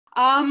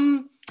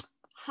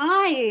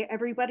Hi,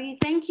 everybody.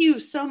 Thank you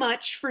so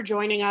much for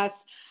joining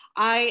us.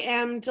 I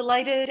am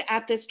delighted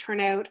at this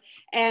turnout,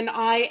 and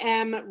I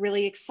am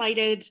really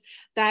excited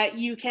that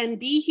you can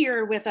be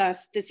here with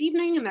us this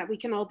evening and that we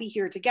can all be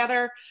here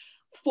together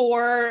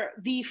for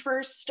the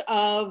first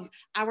of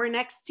our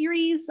next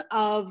series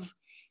of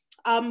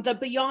the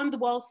Beyond the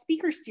Walls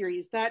Speaker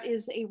Series. That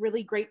is a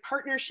really great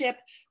partnership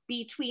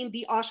between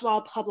the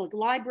Oshawa Public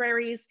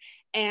Libraries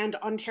and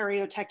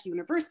Ontario Tech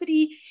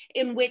University,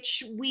 in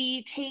which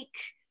we take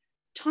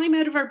time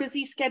out of our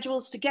busy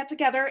schedules to get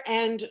together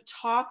and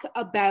talk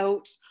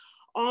about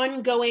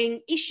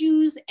ongoing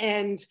issues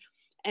and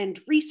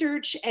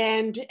research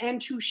and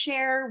to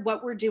share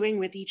what we're doing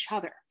with each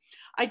other.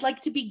 I'd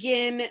like to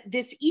begin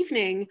this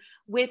evening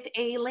with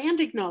a land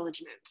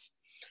acknowledgement.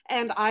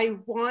 And I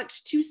want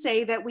to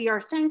say that we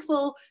are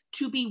thankful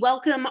to be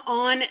welcome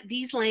on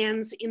these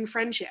lands in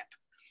friendship.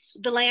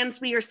 The lands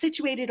we are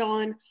situated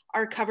on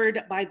are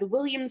covered by the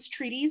Williams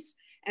Treaties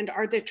and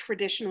are the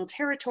traditional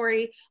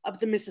territory of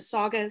the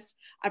Mississaugas,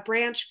 a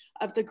branch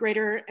of the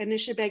Greater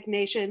Anishinaabe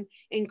Nation,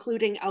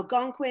 including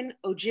Algonquin,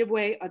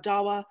 Ojibwe,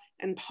 Odawa,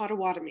 and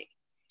Potawatomi.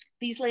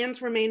 These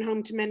lands remain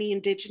home to many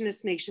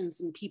Indigenous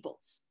nations and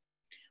peoples.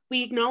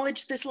 We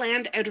acknowledge this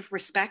land out of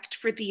respect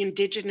for the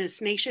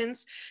Indigenous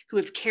nations who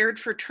have cared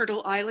for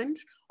Turtle Island,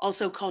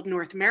 also called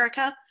North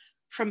America,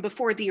 from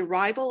before the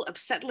arrival of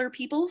settler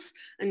peoples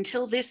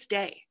until this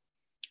day.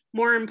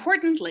 More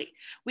importantly,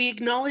 we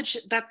acknowledge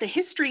that the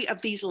history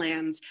of these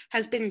lands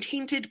has been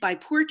tainted by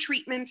poor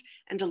treatment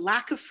and a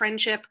lack of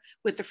friendship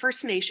with the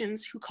First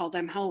Nations who call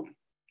them home.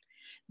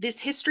 This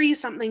history is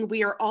something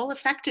we are all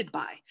affected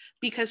by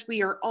because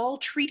we are all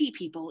treaty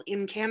people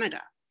in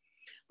Canada.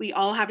 We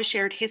all have a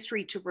shared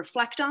history to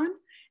reflect on,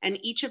 and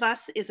each of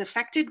us is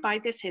affected by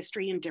this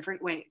history in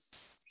different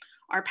ways.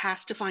 Our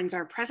past defines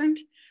our present,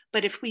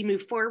 but if we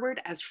move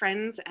forward as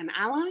friends and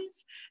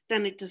allies,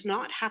 then it does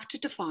not have to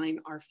define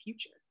our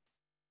future.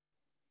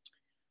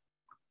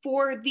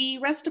 For the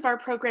rest of our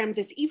program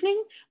this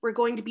evening, we're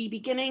going to be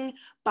beginning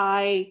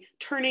by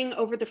turning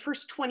over the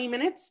first 20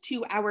 minutes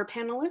to our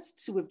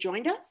panelists who have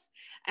joined us,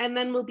 and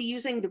then we'll be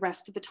using the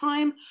rest of the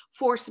time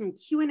for some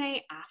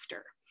Q&A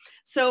after.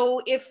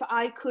 So if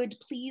I could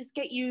please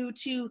get you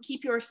to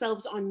keep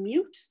yourselves on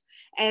mute,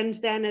 and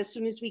then as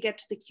soon as we get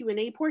to the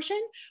Q&A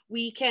portion,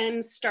 we can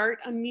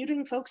start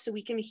unmuting folks so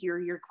we can hear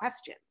your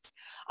questions.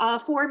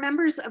 For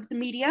members of the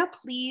media,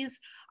 please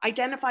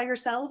identify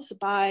yourselves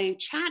by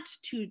chat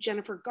to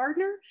Jennifer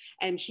Gardner,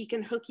 and she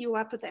can hook you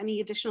up with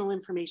any additional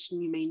information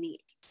you may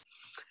need.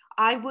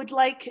 I would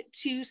like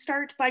to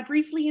start by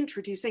briefly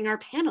introducing our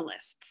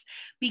panelists,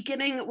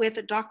 beginning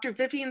with Dr.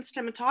 Vivian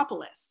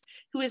Stamatopoulos,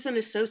 who is an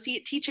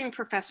associate teaching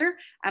professor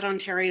at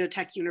Ontario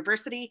Tech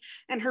University,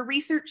 and her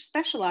research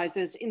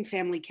specializes in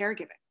family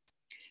caregiving.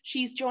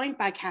 She's joined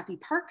by Kathy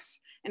Parks,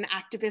 an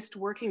activist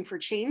working for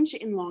change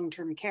in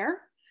long-term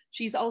care.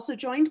 She's also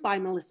joined by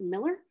Melissa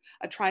Miller,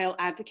 a trial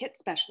advocate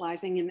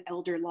specializing in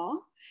elder law,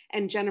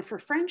 and Jennifer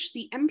French,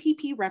 the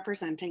MPP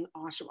representing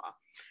Oshawa.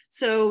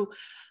 So,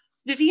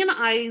 Vivian,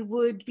 I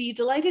would be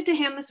delighted to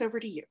hand this over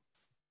to you.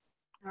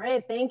 All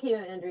right, thank you,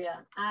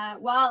 Andrea.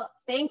 Well,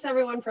 thanks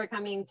everyone for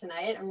coming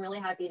tonight. I'm really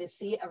happy to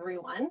see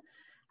everyone.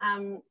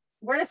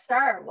 Where to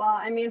start? Well,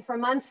 I mean, for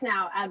months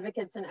now,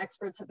 advocates and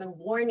experts have been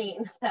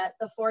warning that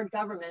the Ford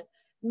government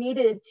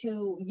needed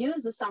to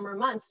use the summer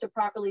months to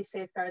properly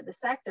safeguard the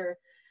sector,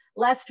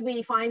 lest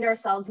we find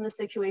ourselves in the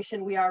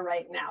situation we are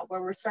right now,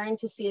 where we're starting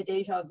to see a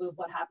deja vu of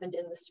what happened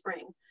in the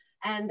spring.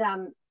 And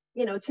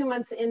you know, 2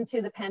 months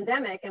into the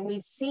pandemic, and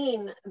we've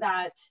seen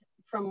that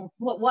from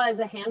what was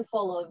a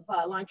handful of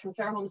long-term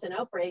care homes in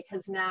outbreak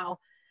has now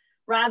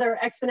rather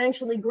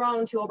exponentially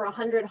grown to over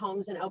 100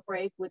 homes in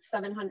outbreak with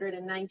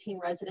 719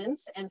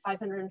 residents and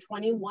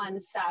 521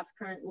 staff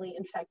currently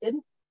infected.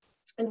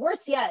 And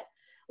worse yet,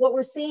 what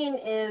we're seeing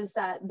is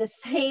that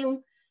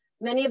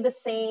many of the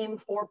same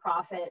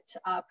for-profit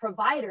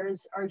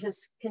providers are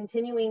just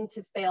continuing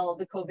to fail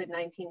the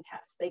COVID-19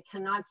 test. They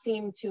cannot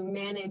seem to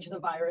manage the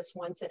virus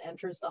once it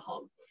enters the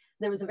home.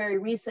 There was a very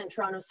recent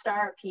Toronto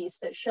Star piece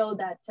that showed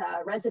that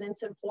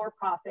residents in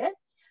for-profit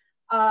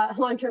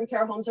long-term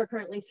care homes are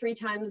currently 3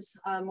 times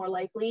more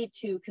likely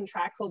to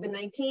contract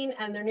COVID-19,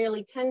 and they're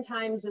nearly 10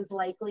 times as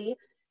likely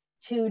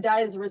to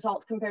die as a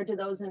result compared to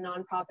those in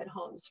nonprofit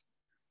homes.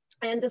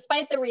 And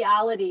despite the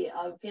reality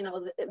of, you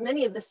know,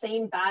 many of the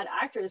same bad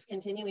actors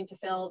continuing to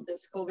fail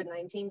this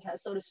COVID-19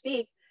 test, so to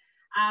speak,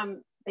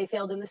 they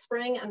failed in the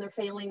spring and they're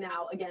failing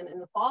now again in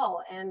the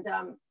fall. And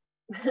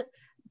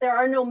there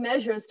are no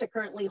measures to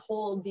currently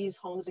hold these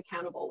homes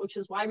accountable, which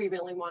is why we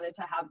really wanted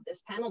to have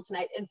this panel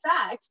tonight. In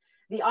fact,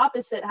 the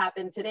opposite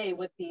happened today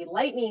with the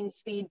lightning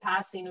speed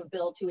passing of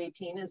Bill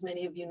 218, as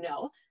many of you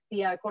know,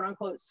 the quote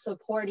unquote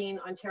supporting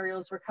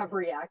Ontario's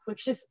Recovery Act,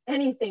 which is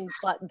anything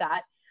but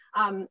that.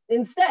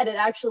 Instead, it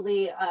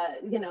actually,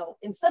 you know,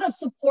 instead of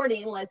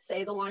supporting, let's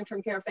say, the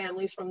long-term care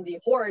families from the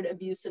horrid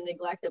abuse and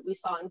neglect that we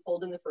saw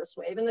unfold in the first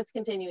wave, and that's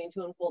continuing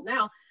to unfold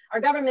now, our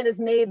government has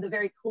made the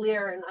very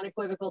clear and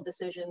unequivocal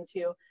decision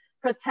to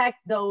protect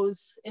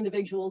those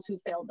individuals who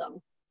failed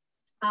them.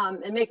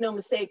 And make no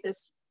mistake,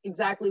 this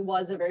exactly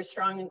was a very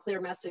strong and clear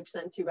message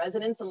sent to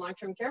residents and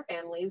long-term care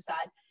families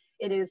that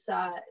it is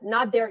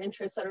not their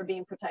interests that are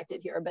being protected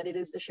here, but it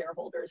is the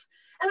shareholders.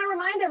 And I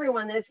remind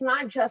everyone that it's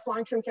not just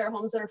long-term care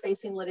homes that are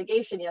facing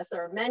litigation. Yes,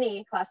 there are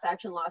many class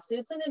action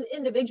lawsuits and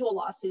individual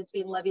lawsuits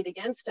being levied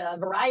against a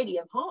variety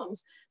of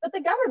homes, but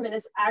the government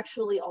is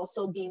actually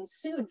also being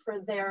sued for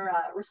their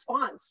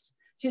response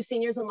to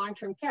seniors in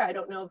long-term care. I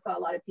don't know if a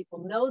lot of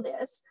people know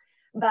this,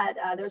 but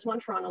there's one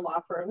Toronto law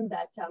firm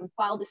that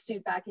filed a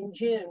suit back in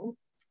June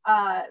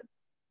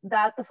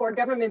that the Ford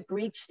government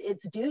breached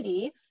its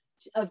duty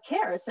of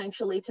care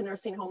essentially to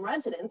nursing home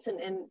residents and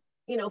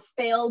you know,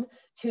 failed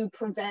to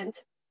prevent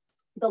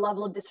the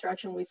level of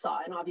destruction we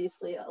saw. And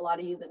obviously a lot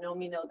of you that know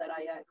me know that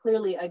I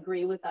clearly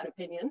agree with that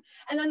opinion.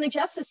 And then the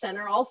Justice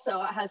Center also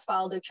has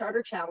filed a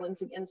charter challenge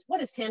against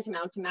what is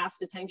tantamount to mass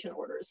detention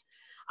orders.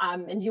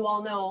 And you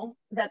all know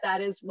that that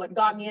is what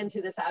got me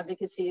into this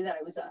advocacy, that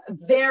I was a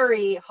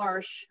very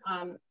harsh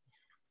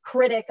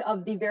critic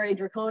of the very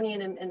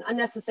draconian and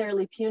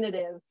unnecessarily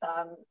punitive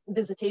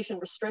visitation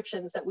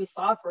restrictions that we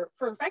saw for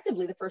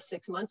effectively the first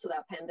 6 months of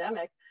that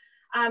pandemic.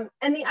 And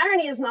the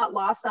irony is not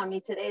lost on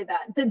me today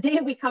that the day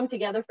we come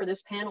together for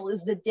this panel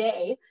is the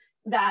day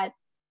that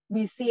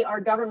we see our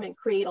government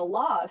create a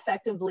law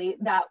effectively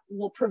that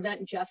will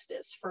prevent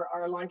justice for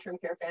our long-term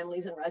care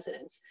families and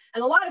residents.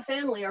 And a lot of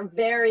family are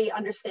very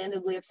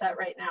understandably upset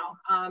right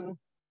now.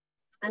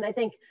 And I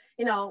think,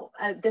 you know,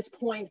 at this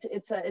point,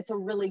 it's a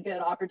really good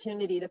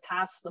opportunity to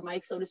pass the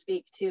mic, so to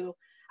speak, to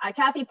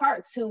Kathy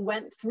Parks, who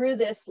went through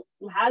this,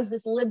 has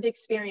this lived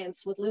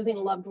experience with losing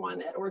a loved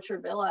one at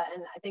Orchard Villa.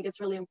 And I think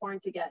it's really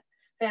important to get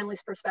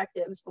families'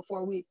 perspectives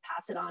before we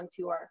pass it on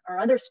to our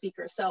other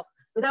speakers. So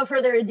without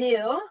further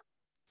ado,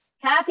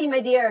 Kathy,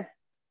 my dear.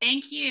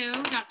 Thank you,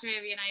 Dr.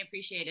 Vivian. I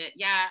appreciate it.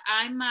 Yeah,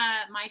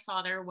 my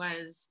father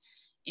was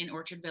in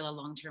Orchard Villa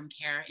long-term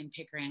care in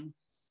Pickering.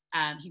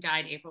 He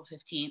died April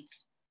 15th.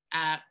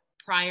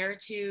 Prior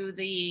to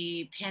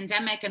the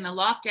pandemic and the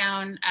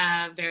lockdown,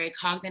 very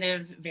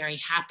cognitive, very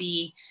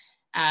happy,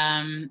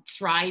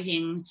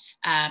 thriving.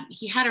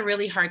 He had a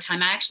really hard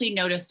time. I actually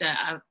noticed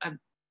a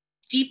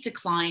deep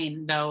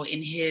decline, though,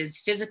 in his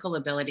physical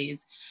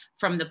abilities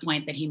from the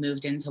point that he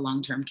moved into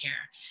long-term care.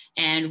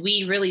 And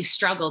we really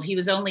struggled. He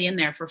was only in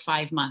there for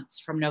 5 months,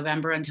 from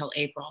November until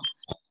April.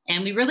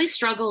 And we really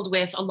struggled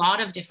with a lot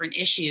of different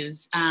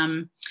issues.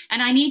 And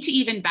I need to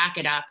even back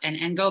it up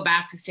and go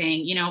back to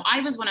saying, you know,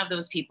 I was one of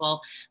those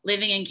people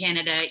living in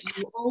Canada.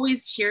 You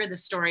always hear the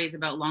stories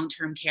about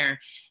long-term care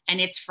and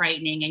it's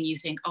frightening and you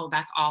think, oh,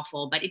 that's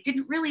awful, but it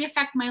didn't really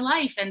affect my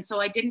life. And so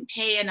I didn't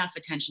pay enough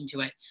attention to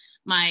it.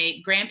 My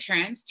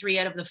grandparents, 3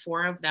 out of the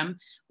 4 of them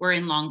were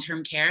in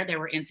long-term care. There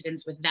were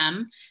incidents with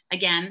them.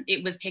 Again,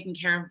 it was taken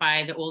care of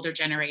by the older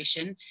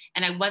generation.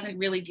 And I wasn't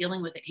really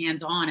dealing with it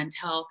hands-on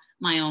until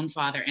my own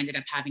father ended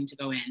up having to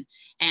go in.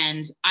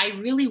 And I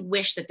really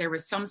wish that there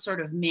was some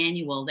sort of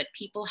manual that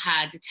people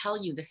had to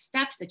tell you the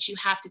steps that you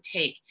have to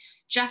take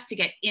just to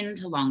get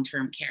into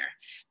long-term care,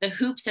 the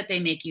hoops that they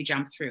make you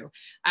jump through.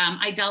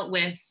 I dealt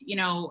with, you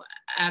know,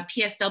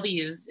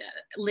 PSWs.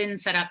 Lynn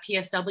set up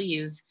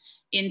PSWs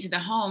into the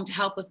home to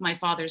help with my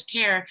father's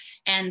care.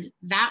 And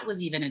that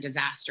was even a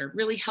disaster,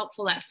 really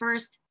helpful at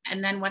first.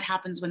 And then what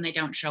happens when they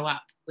don't show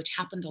up, which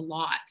happened a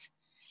lot.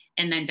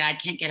 And then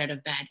dad can't get out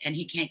of bed and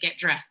he can't get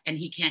dressed and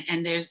he can't,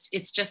 and it's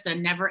just a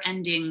never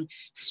ending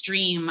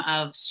stream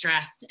of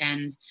stress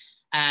and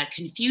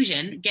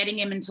confusion getting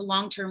him into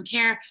long-term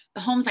care.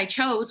 The homes I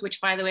chose, which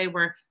by the way,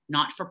 were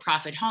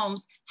not-for-profit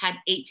homes, had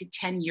 8 to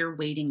 10 year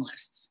waiting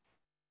lists.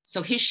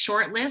 So his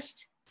short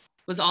list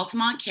was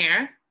Altamont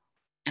Care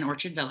and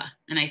Orchard Villa.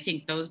 And I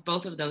think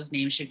both of those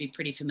names should be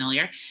pretty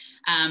familiar.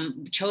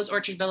 Chose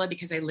Orchard Villa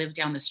because I lived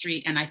down the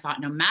street and I thought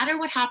no matter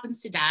what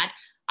happens to dad,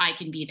 I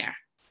can be there.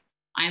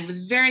 I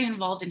was very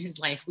involved in his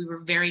life. We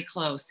were very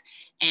close.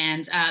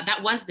 And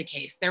that was the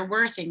case. There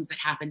were things that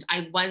happened.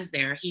 I was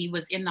there. He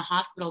was in the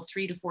hospital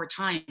 3 to 4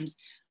 times,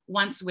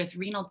 once with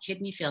renal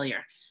kidney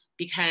failure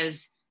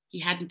because he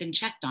hadn't been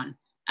checked on.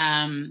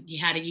 He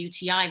had a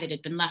UTI that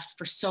had been left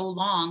for so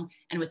long,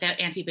 and without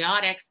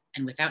antibiotics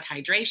and without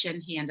hydration,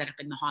 he ended up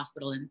in the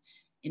hospital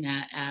in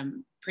a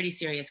pretty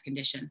serious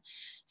condition.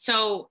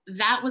 So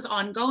that was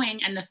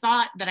ongoing. And the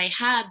thought that I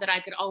had that I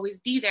could always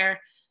be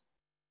there,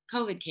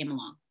 COVID came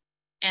along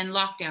and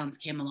lockdowns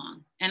came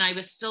along. And I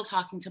was still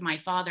talking to my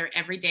father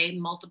every day,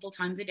 multiple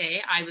times a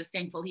day. I was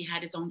thankful he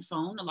had his own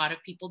phone. A lot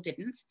of people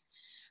didn't.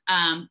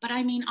 But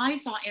I mean, I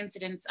saw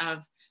incidents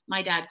of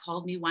my dad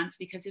called me once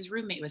because his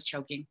roommate was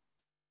choking.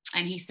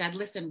 And he said,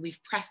 listen,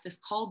 we've pressed this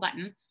call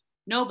button.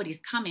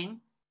 Nobody's coming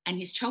and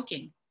he's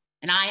choking.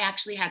 And I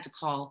actually had to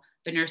call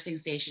the nursing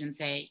station and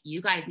say, you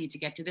guys need to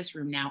get to this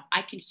room now.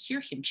 I can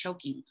hear him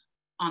choking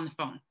on the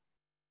phone.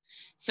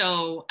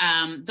 So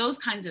those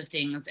kinds of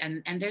things.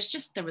 And there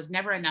was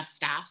never enough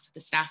staff.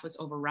 The staff was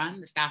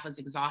overrun. The staff was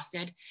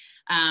exhausted.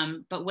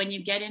 But when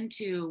you get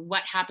into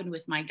what happened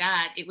with my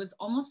dad, it was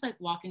almost like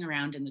walking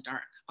around in the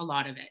dark, a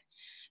lot of it.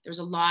 There was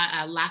a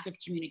lack of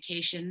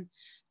communication.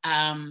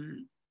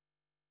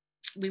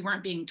 we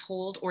weren't being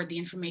told, or the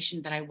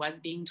information that I was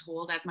being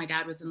told as my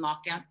dad was in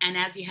lockdown and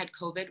as he had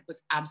COVID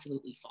was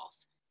absolutely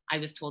false. I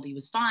was told he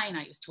was fine.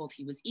 I was told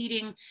he was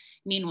eating.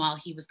 Meanwhile,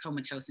 he was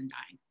comatose and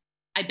dying.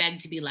 I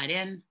begged to be let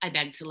in. I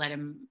begged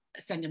to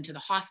send him to the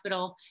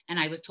hospital. And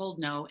I was told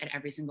no at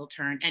every single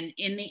turn. And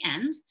in the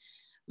end,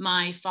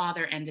 my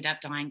father ended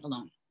up dying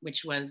alone,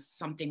 which was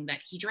something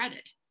that he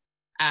dreaded,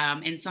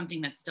 and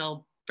something that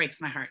still breaks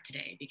my heart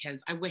today,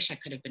 because I wish I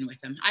could have been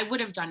with him. I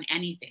would have done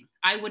anything.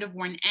 I would have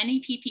worn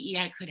any PPE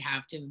I could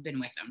have to have been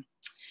with him.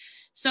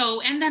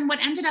 So, and then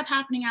what ended up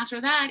happening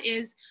after that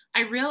is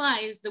I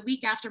realized the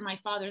week after my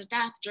father's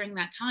death, during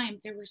that time,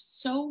 there were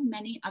so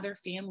many other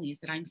families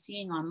that I'm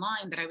seeing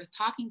online that I was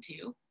talking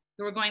to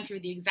who were going through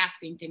the exact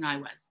same thing I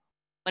was,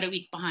 but a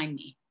week behind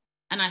me.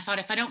 And I thought,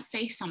 if I don't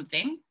say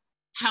something,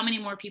 how many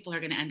more people are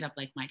going to end up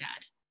like my dad?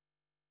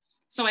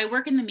 So I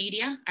work in the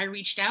media. I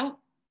reached out,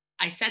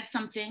 I said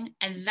something,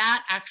 and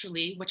that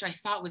actually, which I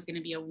thought was going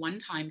to be a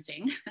one-time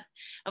thing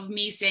of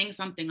me saying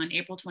something on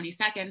April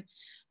 22nd,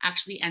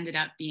 actually ended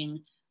up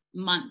being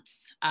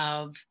months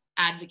of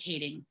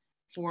advocating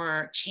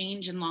for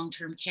change in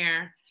long-term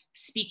care,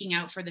 speaking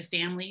out for the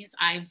families.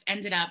 I've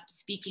ended up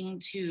speaking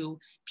to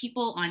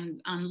people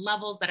on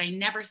levels that I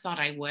never thought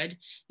I would.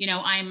 You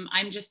know, I'm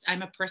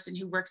a person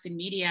who works in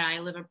media. I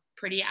live a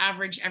pretty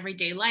average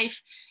everyday life.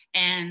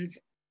 And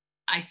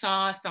I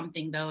saw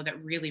something though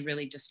that really,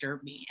 really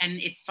disturbed me. And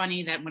it's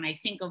funny that when I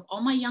think of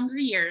all my younger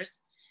years,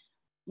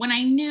 when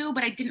I knew,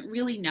 but I didn't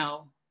really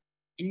know,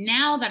 and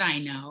now that I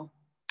know,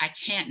 I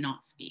can't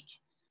not speak.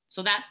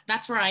 So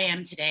that's where I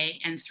am today.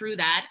 And through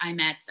that, I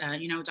met,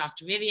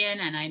 Dr. Vivian,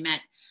 and I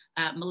met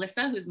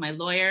Melissa, who's my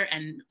lawyer,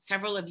 and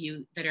several of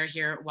you that are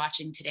here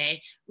watching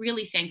today.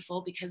 Really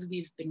thankful, because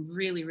we've been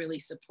really, really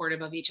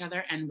supportive of each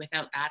other. And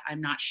without that,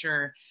 I'm not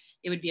sure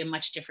it would be a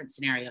much different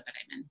scenario that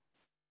I'm in.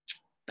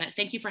 But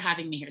thank you for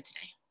having me here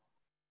today.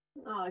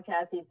 Oh,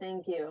 Kathy,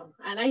 thank you.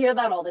 And I hear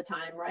that all the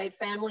time, right?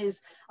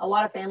 Families, a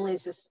lot of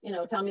families just,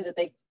 tell me that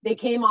they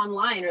came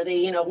online, or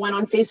they, went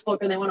on Facebook,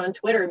 or they went on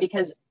Twitter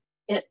because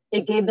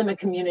it gave them a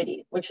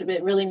community, which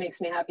it really makes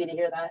me happy to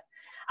hear that.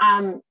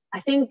 I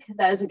think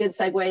that is a good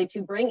segue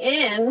to bring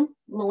in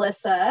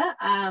Melissa,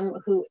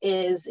 who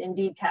is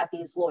indeed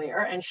Kathy's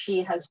lawyer, and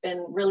she has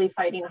been really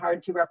fighting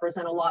hard to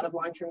represent a lot of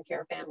long-term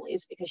care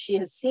families, because she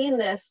has seen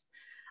this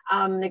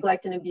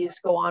neglect and abuse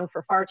go on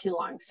for far too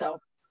long. So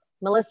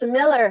Melissa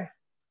Miller,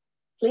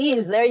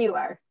 please, there you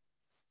are.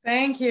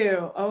 Thank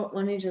you. Oh,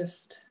 let me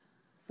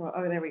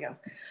there we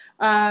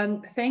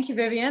go. Thank you,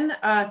 Vivian.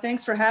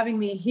 Thanks for having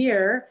me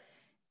here.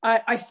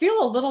 I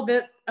feel a little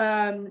bit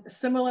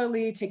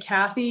similarly to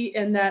Kathy,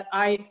 in that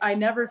I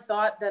never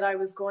thought that I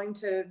was going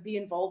to be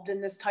involved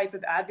in this type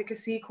of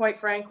advocacy, quite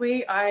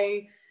frankly.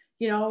 I'm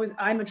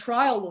a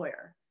trial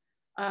lawyer.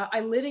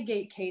 I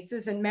litigate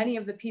cases, and many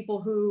of the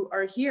people who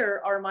are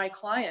here are my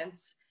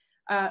clients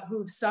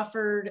who've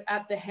suffered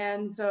at the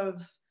hands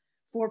of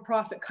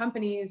for-profit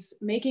companies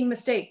making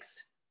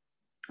mistakes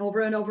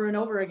over and over and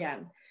over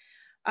again.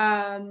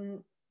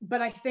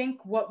 But I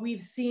think what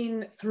we've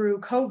seen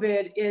through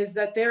COVID is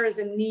that there is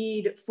a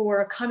need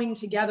for coming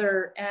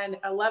together and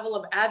a level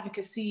of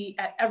advocacy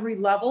at every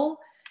level.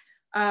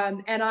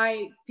 And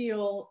I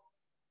feel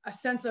a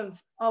sense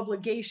of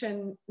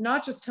obligation,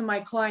 not just to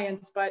my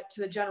clients, but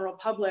to the general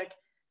public,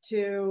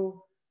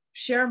 to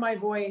share my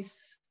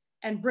voice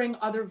and bring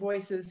other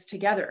voices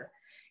together.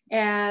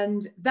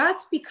 And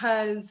that's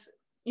because,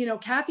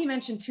 Kathy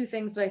mentioned two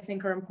things that I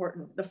think are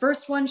important. The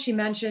first one she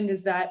mentioned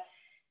is that,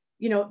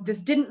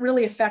 this didn't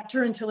really affect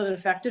her until it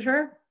affected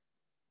her.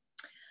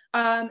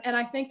 And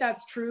I think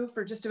that's true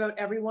for just about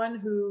everyone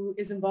who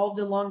is involved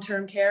in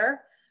long-term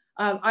care.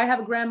 I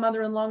have a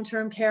grandmother in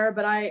long-term care,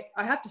 but I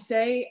have to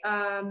say,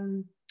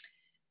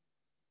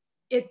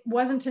 it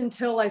wasn't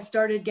until I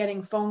started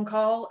getting phone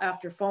call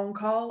after phone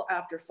call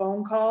after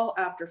phone call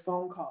after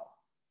phone call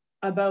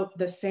about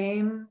the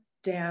same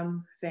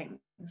damn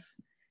things.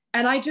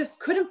 And I just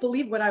couldn't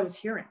believe what I was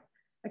hearing.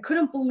 I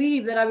couldn't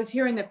believe that I was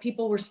hearing that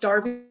people were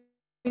starving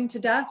to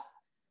death,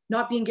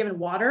 not being given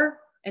water,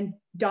 and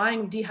dying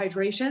of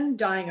dehydration,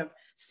 dying of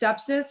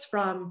sepsis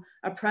from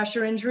a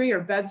pressure injury or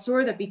bed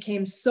sore that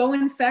became so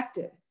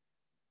infected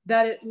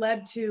that it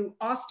led to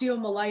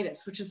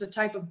osteomyelitis, which is a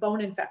type of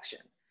bone infection.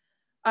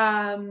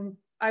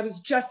 I was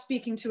just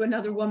speaking to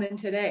another woman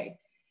today,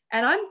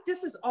 and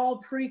this is all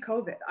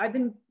pre-COVID. I've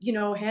been,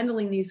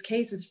 handling these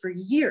cases for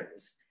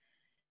years.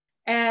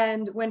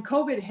 And when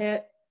COVID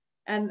hit,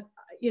 and,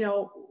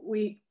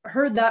 we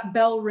heard that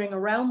bell ring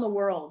around the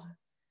world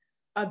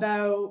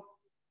about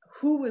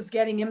who was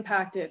getting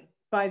impacted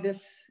by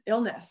this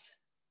illness,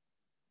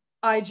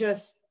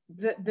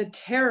 the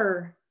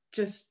terror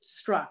just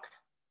struck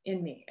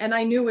in me. And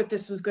I knew what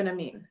this was going to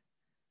mean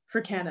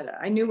for Canada.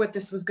 I knew what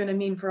this was going to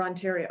mean for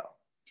Ontario.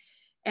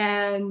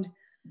 And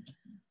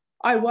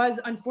I was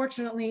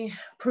unfortunately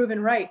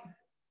proven right.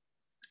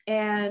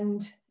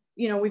 And,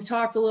 we've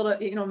talked a little,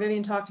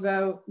 Vivian talked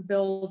about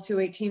Bill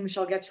 218, which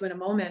I'll get to in a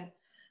moment.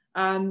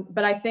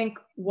 But I think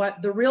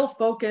what the real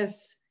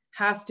focus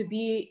has to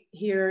be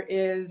here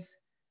is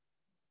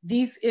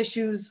these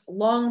issues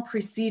long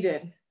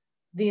preceded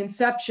the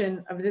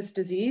inception of this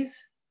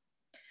disease.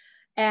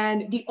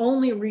 And the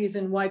only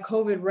reason why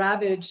COVID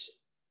ravaged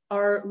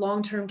our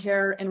long-term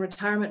care and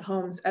retirement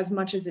homes as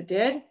much as it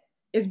did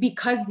is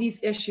because these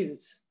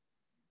issues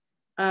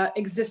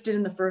existed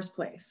in the first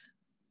place.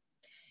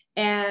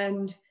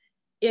 And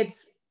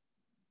it's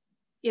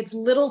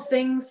little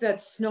things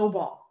that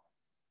snowball.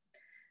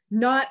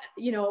 Not,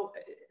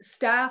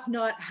 staff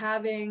not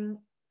having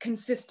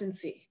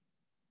consistency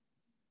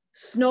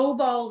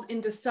snowballs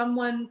into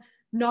someone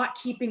not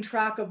keeping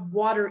track of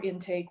water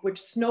intake, which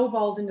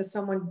snowballs into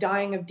someone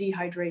dying of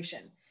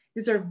dehydration.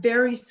 These are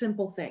very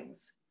simple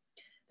things.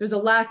 There's a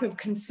lack of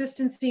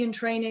consistency in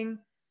training.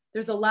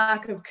 There's a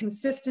lack of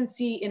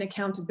consistency in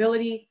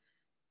accountability.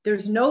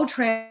 There's no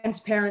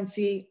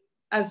transparency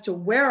as to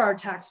where our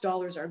tax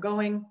dollars are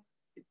going.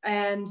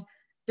 And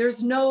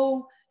there's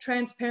no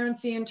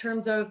transparency in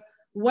terms of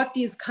what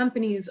these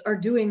companies are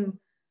doing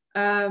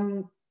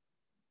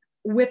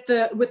with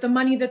the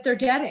money that they're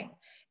getting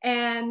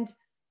and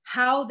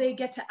how they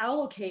get to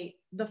allocate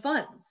the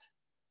funds.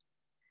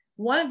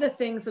 One of the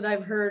things that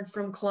I've heard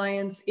from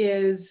clients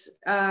is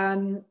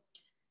sometimes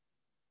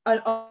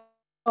a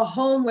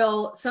home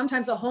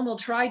will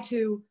try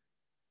to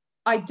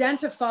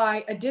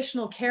identify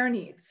additional care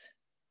needs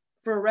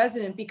for a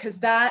resident because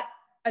that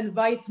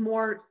invites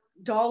more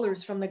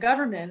dollars from the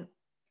government,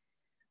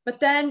 but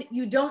then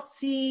you don't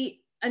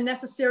see a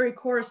necessary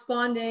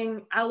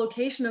corresponding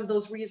allocation of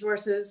those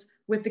resources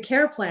with the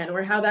care plan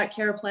or how that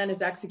care plan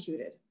is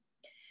executed.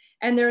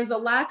 And there is a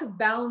lack of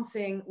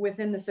balancing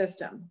within the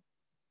system.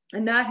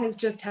 And that has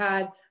just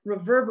had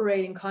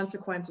reverberating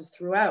consequences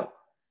throughout.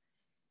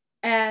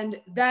 And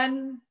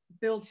then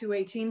Bill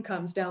 218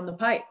 comes down the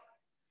pipe.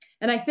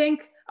 And I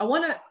think I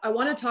want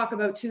to talk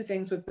about two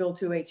things with Bill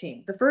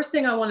 218. The first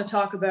thing I want to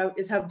talk about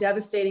is how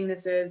devastating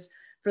this is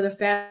for the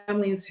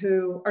families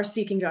who are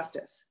seeking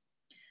justice.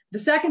 The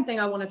second thing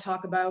I want to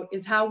talk about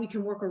is how we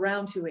can work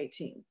around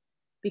 218.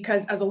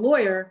 Because as a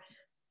lawyer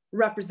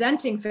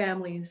representing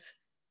families,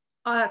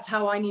 that's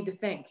how I need to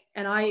think.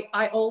 And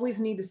I always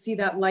need to see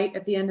that light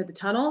at the end of the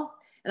tunnel.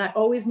 And I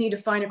always need to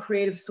find a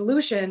creative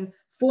solution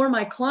for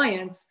my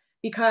clients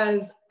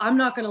because I'm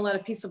not going to let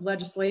a piece of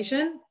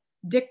legislation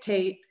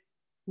dictate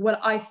what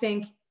I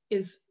think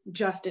is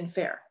just and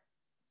fair,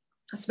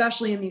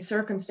 especially in these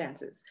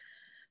circumstances.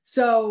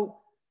 So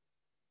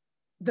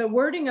the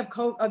wording of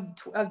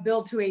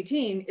Bill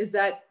 218 is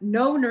that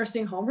no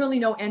nursing home, really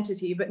no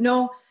entity, but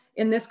no,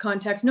 in this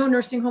context, no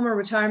nursing home or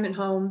retirement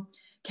home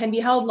can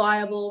be held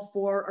liable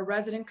for a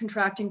resident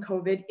contracting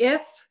COVID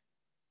if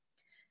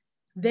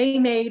they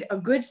made a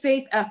good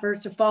faith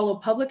effort to follow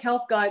public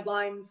health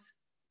guidelines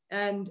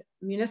and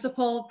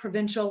municipal,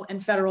 provincial,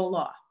 and federal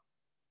law.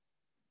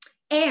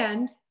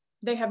 And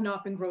they have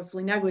not been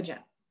grossly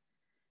negligent.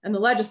 And the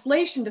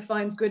legislation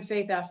defines good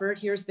faith effort,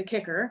 here's the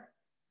kicker,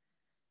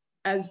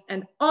 as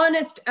an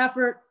honest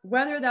effort,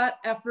 whether that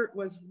effort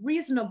was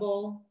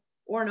reasonable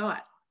or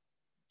not.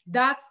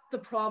 That's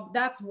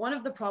one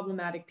of the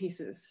problematic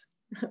pieces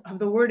of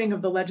the wording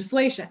of the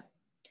legislation.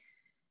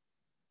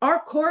 Our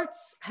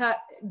courts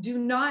do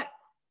not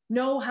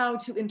know how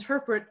to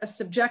interpret a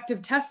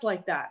subjective test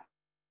like that.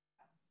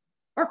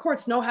 Our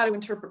courts know how to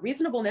interpret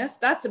reasonableness.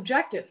 That's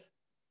objective.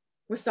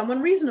 Was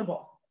someone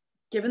reasonable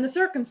given the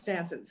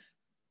circumstances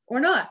or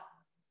not?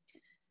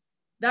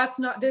 That's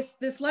not,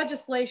 this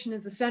legislation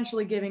is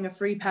essentially giving a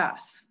free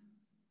pass.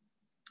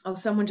 Oh,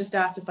 someone just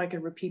asked if I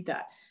could repeat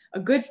that. A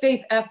good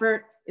faith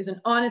effort is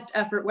an honest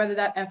effort, whether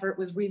that effort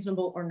was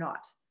reasonable or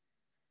not.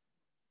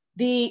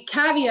 The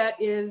caveat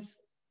is,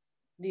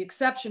 the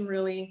exception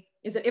really,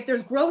 is that if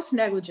there's gross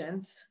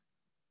negligence,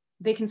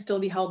 they can still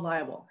be held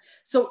liable.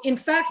 So in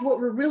fact, what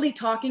we're really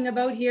talking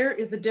about here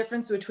is the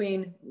difference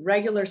between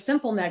regular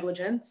simple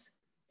negligence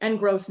and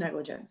gross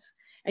negligence.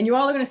 And you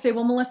all are gonna say,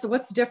 well, Melissa,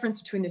 what's the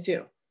difference between the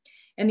two?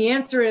 And the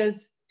answer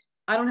is,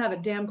 I don't have a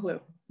damn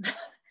clue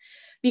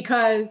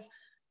because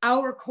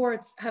our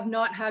courts have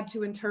not had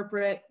to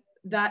interpret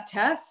that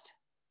test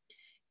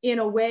in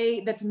a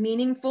way that's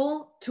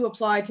meaningful to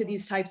apply to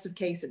these types of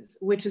cases,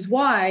 which is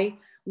why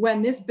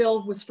when this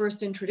bill was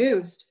first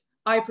introduced,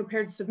 I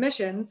prepared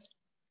submissions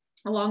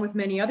along with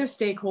many other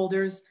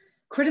stakeholders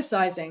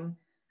criticizing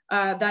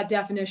that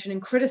definition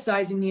and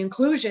criticizing the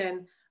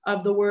inclusion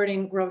of the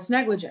wording gross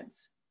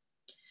negligence.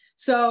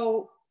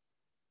 So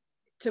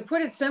to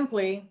put it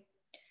simply,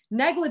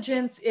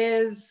 negligence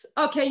is,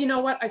 okay, you know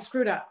what, I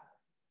screwed up.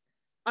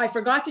 I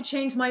forgot to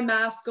change my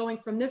mask going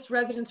from this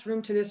residence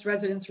room to this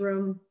residence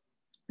room.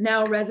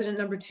 Now resident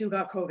number 2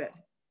 got COVID.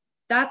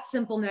 That's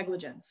simple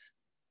negligence.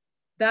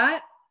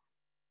 That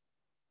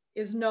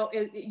is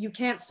you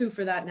can't sue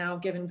for that now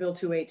given Bill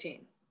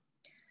 218.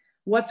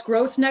 What's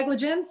gross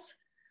negligence?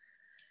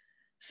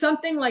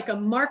 Something like a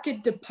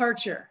marked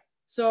departure.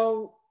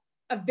 So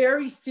a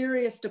very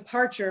serious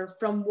departure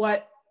from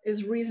what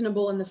is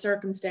reasonable in the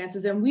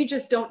circumstances. And we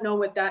just don't know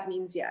what that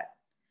means yet.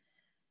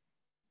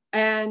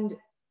 And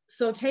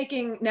so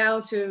taking now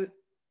to,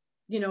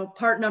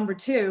 part number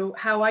 2,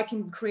 how I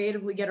can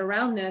creatively get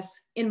around this,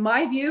 in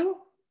my view,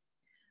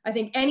 I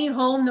think any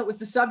home that was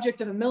the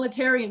subject of a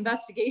military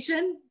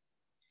investigation,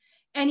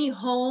 any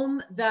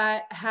home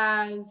that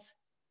has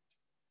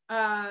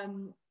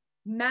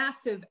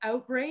massive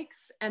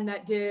outbreaks and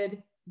that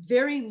did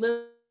very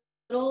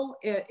little,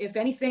 if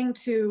anything,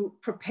 to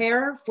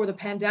prepare for the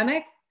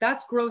pandemic,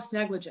 that's gross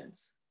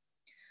negligence.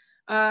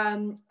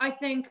 I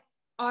think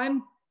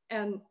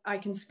and I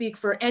can speak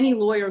for any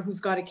lawyer who's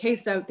got a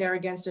case out there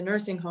against a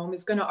nursing home,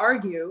 is going to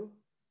argue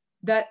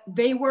that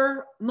they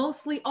were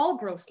mostly all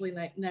grossly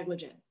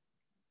negligent.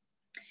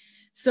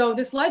 So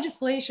this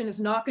legislation is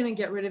not going to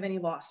get rid of any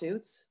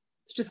lawsuits.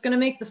 It's just going to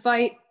make the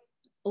fight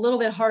a little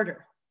bit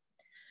harder.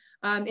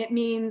 It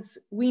means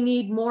we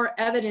need more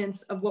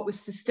evidence of what was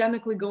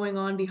systemically going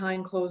on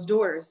behind closed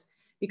doors,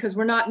 because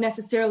we're not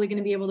necessarily going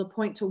to be able to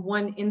point to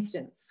one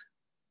instance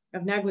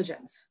of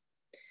negligence.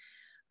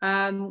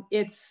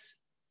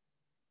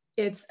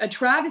 It's a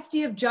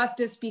travesty of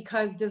justice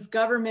because this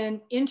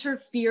government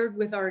interfered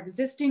with our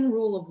existing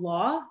rule of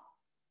law,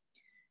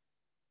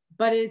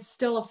 but it's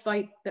still a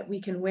fight that we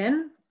can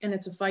win, and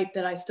it's a fight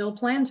that I still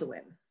plan to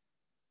win.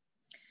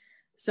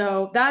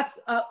 So that's,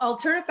 I'll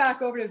turn it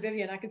back over to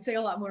Vivian. I could say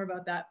a lot more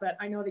about that, but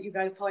I know that you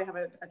guys probably have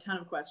a ton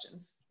of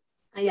questions.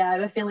 Yeah, I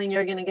have a feeling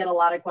you're going to get a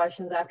lot of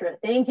questions after it.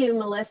 Thank you,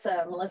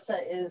 Melissa. Melissa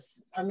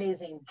is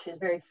amazing. She's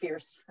very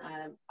fierce.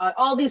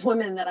 All these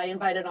women that I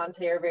invited on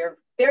today are very,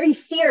 very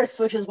fierce,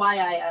 which is why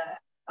I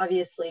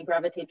obviously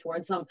gravitate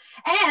towards them.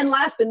 And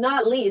last but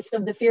not least,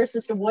 of the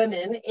fiercest of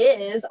women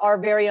is our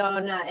very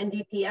own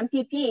NDP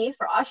MPP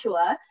for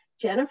Oshawa,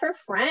 Jennifer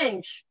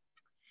French.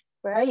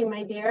 Where are you,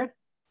 my dear?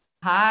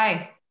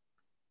 Hi.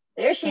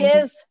 There she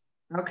is.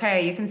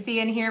 Okay, you can see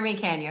and hear me,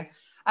 can you?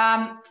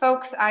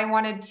 Folks, I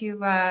wanted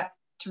to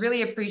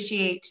really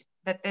appreciate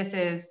that this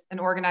is an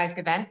organized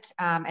event,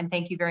 and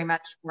thank you very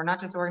much for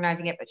not just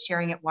organizing it, but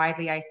sharing it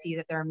widely. I see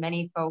that there are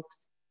many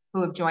folks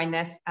who have joined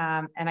this,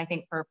 and I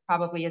think for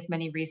probably as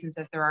many reasons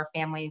as there are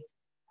families.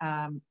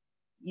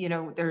 You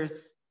know,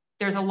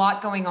 there's a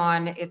lot going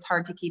on. It's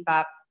hard to keep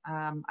up.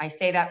 I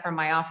say that from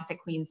my office at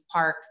Queen's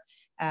Park.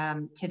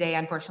 Today,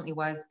 unfortunately,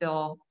 was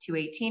Bill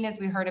 218, as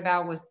we heard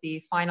about, was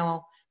the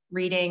final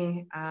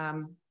reading.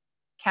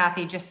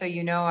 Kathy, just so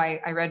you know,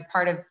 I read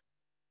part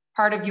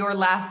of your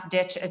last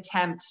ditch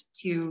attempt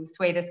to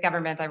sway this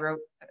government.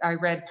 I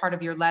read part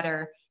of your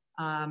letter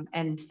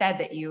and said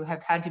that you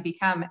have had to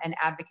become an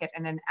advocate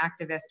and an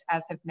activist,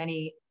 as have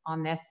many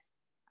on this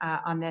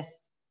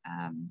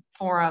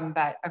forum,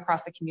 but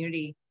across the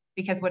community,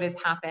 because what has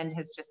happened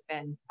has just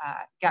been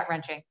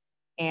gut-wrenching.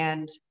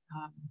 And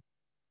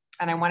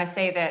I want to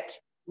say that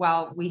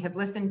while we have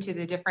listened to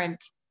the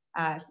different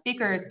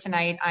speakers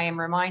tonight, I am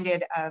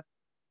reminded of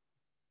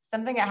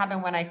something that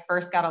happened when I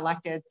first got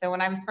elected. So when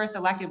I was first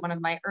elected, one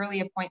of my early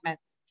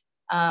appointments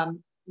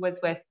was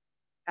with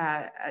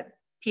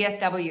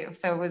PSW.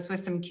 So it was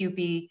with some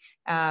QP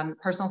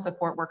personal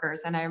support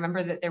workers. And I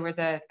remember that there was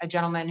a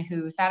gentleman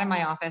who sat in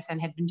my office and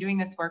had been doing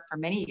this work for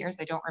many years.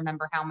 I don't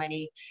remember how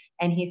many.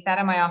 And he sat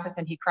in my office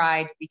and he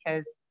cried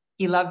because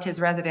he loved his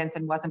residents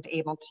and wasn't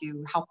able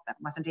to help them,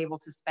 wasn't able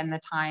to spend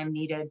the time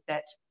needed,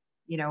 that,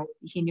 you know,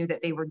 he knew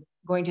that they were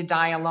going to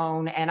die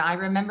alone. And I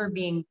remember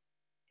being,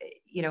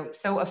 you know,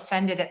 so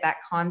offended at that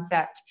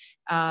concept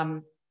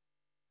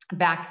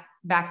back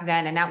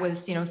then. And that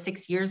was, you know,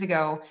 6 years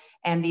ago.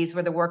 And these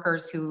were the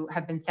workers who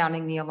have been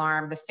sounding the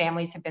alarm. The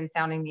families have been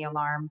sounding the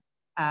alarm.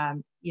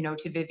 You know,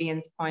 to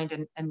Vivian's point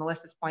and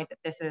Melissa's point,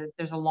 that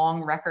there's a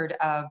long record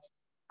of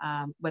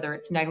whether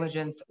it's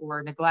negligence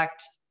or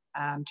neglect,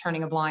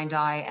 turning a blind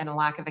eye, and a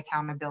lack of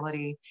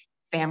accountability.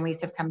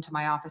 Families have come to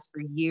my office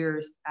for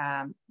years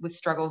with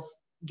struggles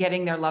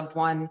getting their loved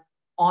one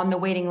on the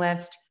waiting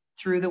list,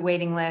 through the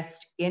waiting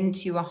list,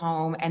 into a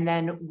home. And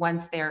then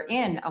once they're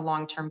in a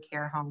long-term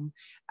care home,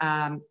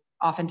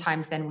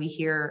 oftentimes then we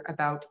hear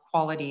about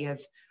quality of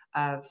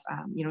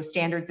you know,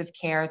 standards of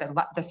care,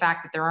 the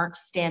fact that there aren't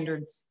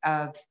standards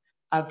of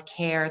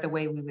care the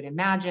way we would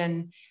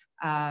imagine,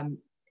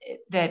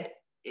 the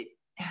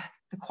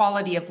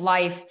quality of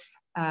life,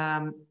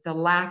 the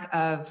lack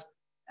of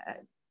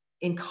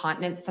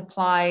incontinence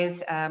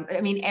supplies,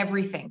 I mean,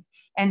 everything.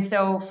 And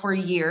so for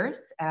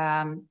years,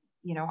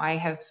 you know, I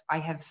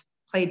have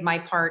played my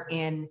part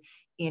in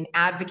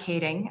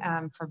advocating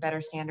for better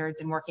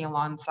standards and working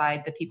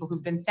alongside the people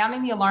who've been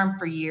sounding the alarm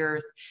for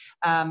years.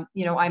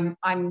 You know,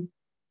 I'm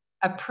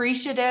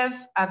appreciative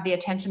of the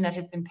attention that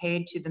has been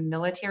paid to the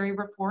military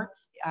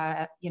reports.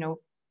 You know,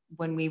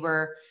 when we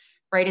were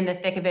right in the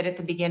thick of it at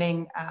the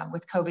beginning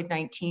with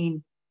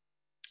COVID-19,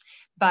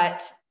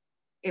 but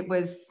it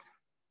was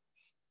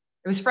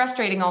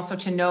frustrating also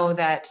to know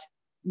that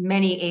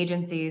many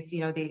agencies, you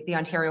know, the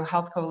Ontario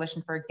Health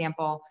Coalition, for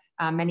example,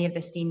 many of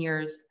the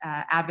seniors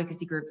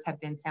advocacy groups have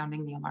been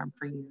sounding the alarm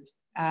for years.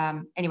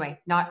 Anyway,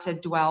 not to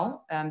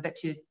dwell, but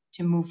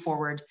to move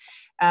forward.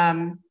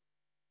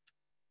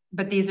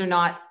 But these are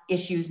not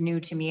issues new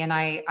to me, and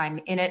I'm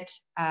in it.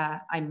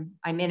 I'm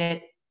in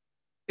it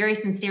very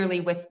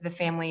sincerely with the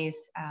families,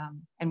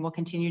 and will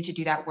continue to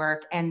do that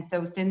work. And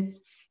so since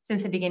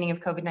the beginning of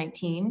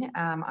COVID-19,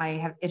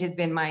 it has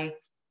been my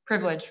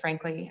privilege,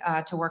 frankly,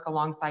 to work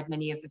alongside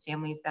many of the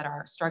families that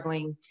are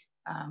struggling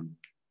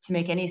to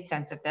make any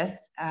sense of this,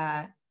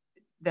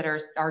 that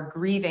are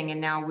grieving. And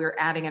now we're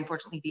adding,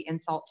 unfortunately, the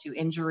insult to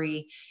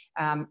injury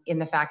in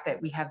the fact that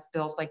we have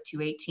bills like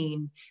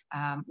 218,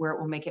 where it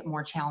will make it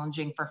more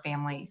challenging for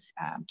families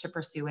to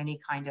pursue any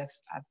kind of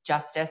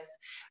justice.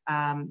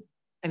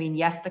 I mean,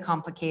 yes, the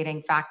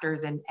complicating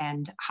factors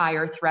and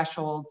higher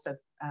thresholds of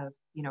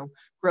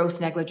gross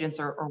negligence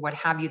or what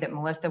have you that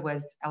Melissa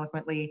was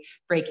eloquently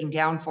breaking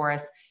down for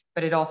us,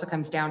 but it also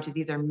comes down to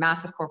these are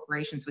massive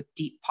corporations with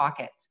deep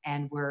pockets,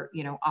 and we're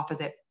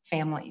opposite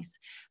families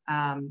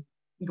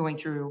going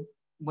through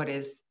what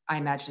is, I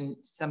imagine,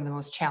 some of the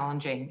most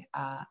challenging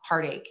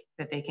heartache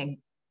that they can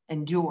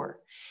endure.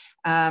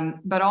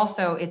 But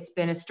also it's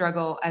been a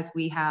struggle as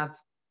we have,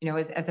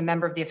 as a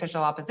member of the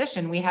official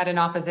opposition, we had an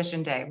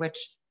opposition day, which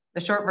the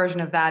short version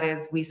of that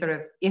is we sort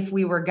of, if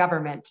we were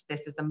government,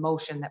 this is a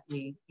motion that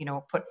we,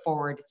 put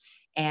forward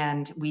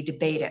and we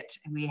debate it,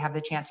 and we have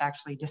the chance to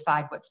actually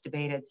decide what's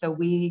debated. So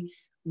we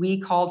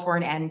called for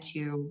an end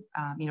to,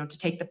 to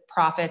take the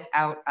profits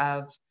out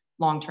of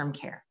long-term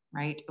care,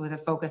 right? With a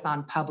focus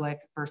on public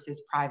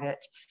versus private,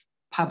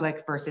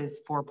 public versus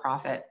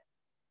for-profit.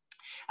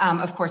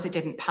 Of course, it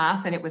didn't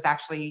pass, and it was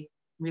actually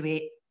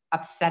really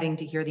upsetting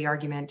to hear the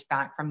argument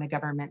back from the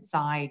government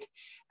side.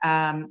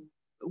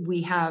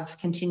 We have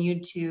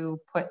continued to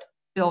put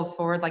bills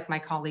forward, like my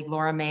colleague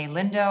Laura May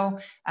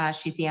Lindo.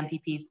 She's the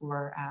MPP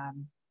for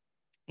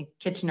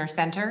Kitchener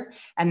Center,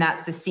 and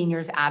that's the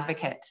Seniors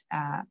Advocate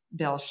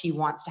bill. She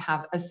wants to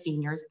have a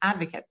seniors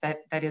advocate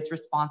that is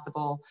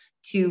responsible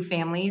to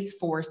families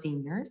for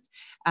seniors.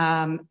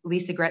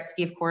 Lisa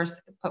Gretzky, of course,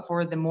 put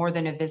forward the More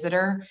Than a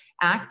Visitor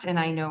Act, and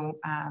I know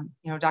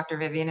Dr.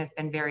 Vivian has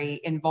been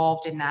very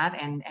involved in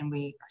that, and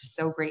we are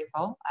so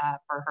grateful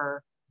for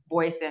her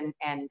voice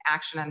and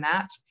action on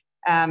that.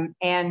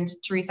 And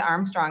Teresa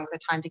Armstrong's A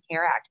Time to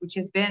Care Act, which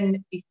has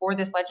been before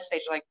this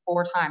legislature like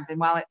 4 times, and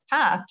while it's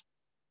passed,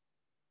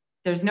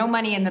 there's no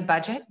money in the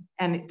budget,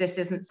 and this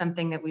isn't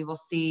something that we will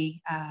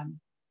see,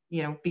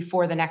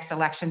 before the next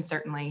election,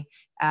 certainly.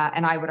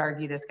 And I would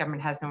argue this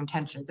government has no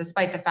intention,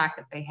 despite the fact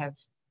that they have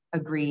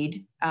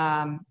agreed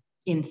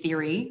in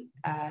theory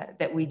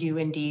that we do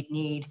indeed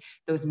need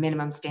those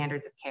minimum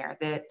standards of care,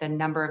 the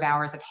number of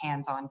hours of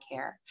hands-on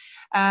care.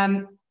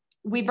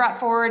 We brought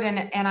forward,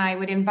 and I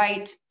would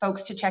invite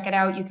folks to check it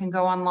out. You can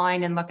go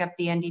online and look up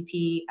the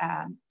NDP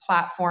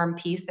platform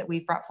piece that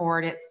we've brought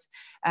forward. It's,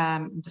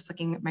 I'm just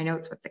looking at my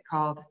notes, what's it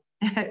called?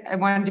 I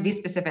wanted to be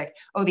specific.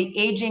 Oh, the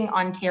Aging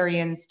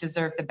Ontarians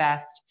Deserve the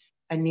Best,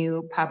 a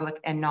new public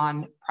and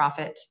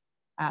non-profit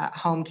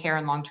home care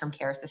and long-term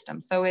care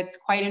system. So it's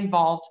quite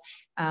involved.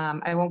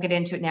 I won't get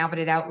into it now, but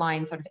it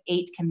outlines sort of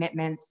 8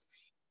 commitments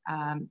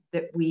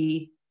that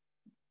we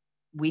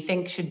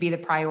think should be the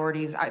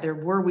priorities, either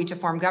were we to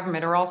form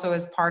government or also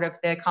as part of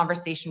the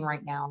conversation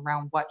right now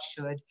around what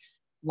should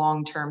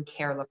long-term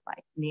care look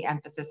like, and the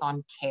emphasis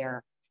on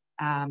care.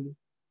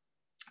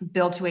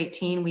 Bill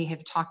 218, we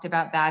have talked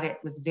about that. It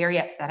was very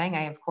upsetting.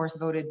 I, of course,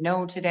 voted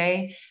no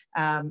today,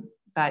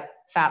 but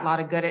fat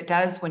lot of good it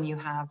does when you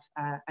have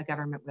a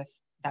government with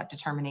that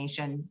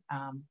determination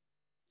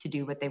to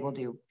do what they will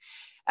do.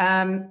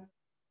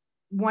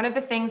 One of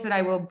the things that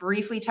I will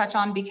briefly touch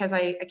on, because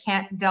I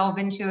can't delve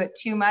into it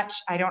too much,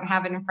 I don't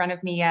have it in front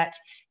of me yet,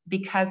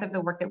 because of the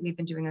work that we've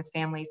been doing with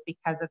families,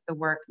 because of the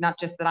work, not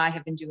just that I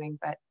have been doing,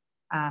 but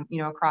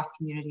across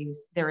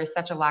communities, there is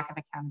such a lack of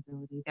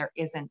accountability.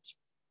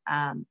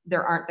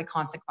 There aren't the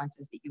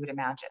consequences that you would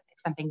imagine.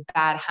 If something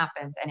bad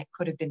happens and it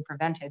could have been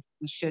prevented,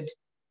 we should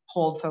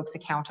hold folks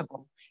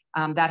accountable.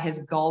 That has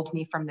galled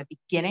me from the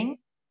beginning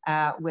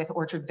with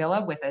Orchard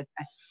Villa, with a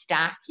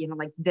stack,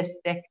 like this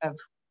thick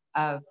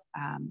of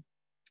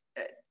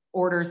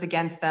orders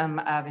against them,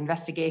 of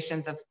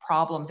investigations, of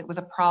problems. It was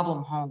a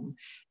problem home,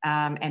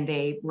 and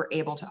they were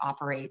able to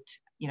operate,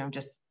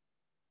 just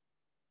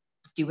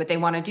do what they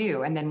want to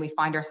do. And then we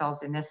find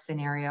ourselves in this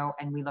scenario,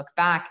 and we look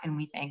back and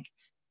we think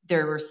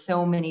there were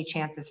so many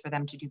chances for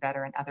them to do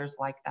better and others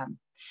like them.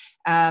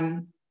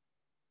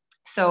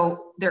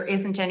 So there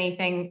isn't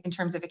anything in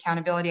terms of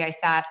accountability. I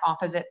sat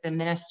opposite the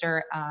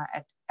minister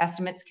at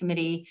Estimates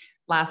Committee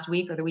last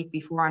week or the week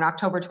before on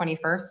October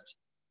 21st,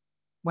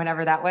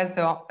 whenever that was,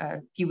 so a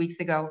few weeks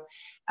ago.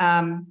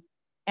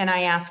 And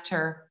I asked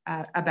her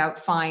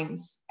about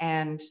fines,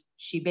 and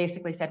she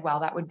basically said,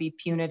 well, that would be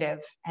punitive.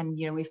 And,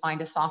 we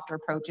find a softer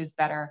approach is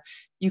better.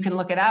 You can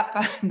look it up,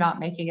 I'm not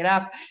making it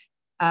up.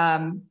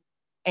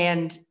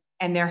 And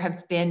there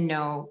have been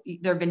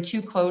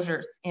 2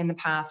 closures in the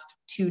past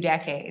 2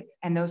 decades.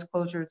 And those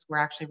closures were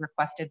actually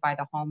requested by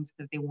the homes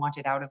because they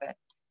wanted out of it.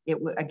 It,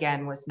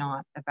 again, was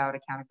not about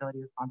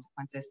accountability or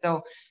consequences.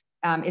 So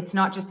it's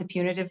not just the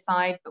punitive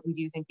side, but we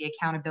do think the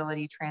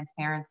accountability,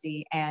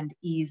 transparency, and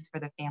ease for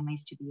the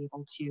families to be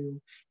able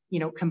to,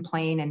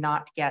 complain and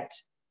not get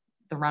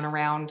the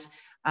runaround.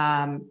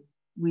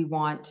 We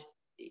want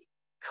to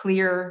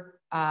clear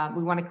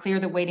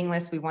the waiting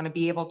list. We want to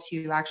be able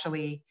to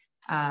actually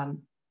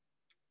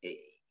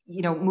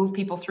you know, move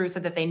people through so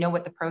that they know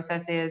what the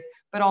process is.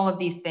 But all of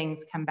these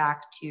things come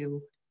back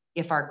to,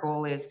 if our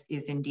goal is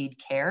indeed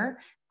care,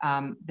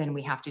 then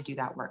we have to do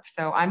that work.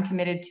 So I'm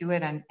committed to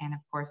it. And of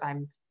course,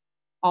 I'm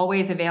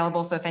always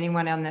available. So if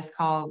anyone on this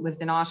call lives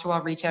in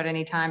Oshawa, reach out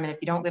anytime. And if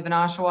you don't live in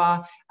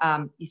Oshawa,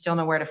 you still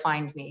know where to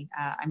find me.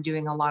 I'm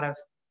doing a lot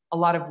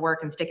of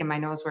work and sticking my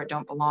nose where it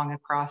don't belong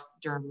across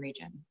Durham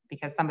region,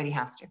 because somebody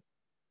has to.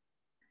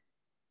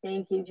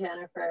 Thank you,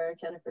 Jennifer.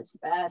 Jennifer's the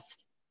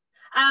best.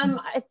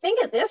 I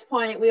think at this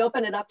point, we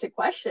open it up to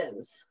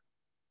questions.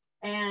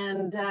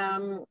 And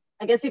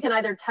I guess you can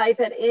either type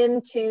it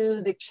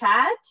into the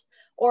chat,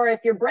 or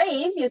if you're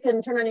brave, you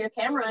can turn on your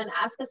camera and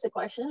ask us a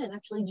question and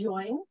actually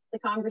join the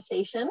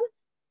conversation.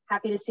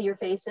 Happy to see your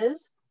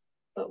faces,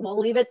 but we'll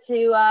leave it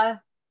to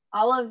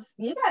all of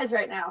you guys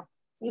right now,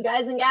 you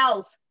guys and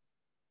gals.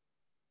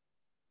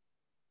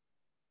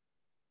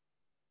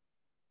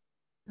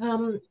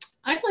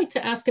 I'd like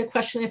to ask a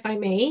question, if I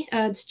may.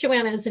 It's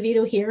Joanna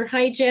Azevedo here.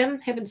 Hi, Jen.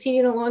 Haven't seen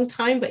you in a long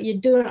time, but you're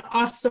doing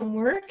awesome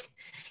work.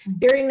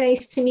 Very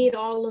nice to meet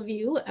all of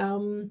you.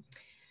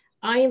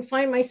 I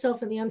find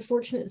myself in the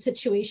unfortunate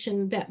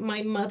situation that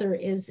my mother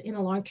is in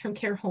a long-term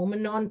care home, a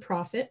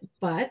nonprofit,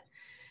 but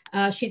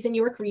she's in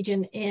York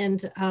Region,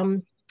 and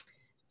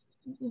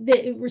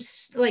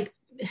like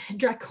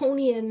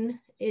draconian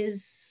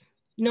is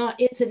not,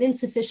 it's an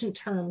insufficient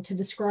term to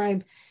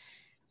describe.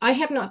 I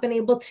have not been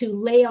able to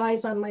lay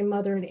eyes on my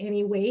mother in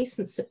any way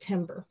since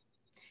September.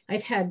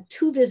 I've had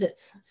 2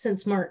 visits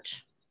since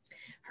March.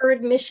 Her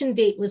admission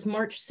date was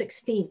March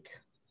 16th.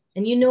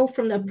 And you know,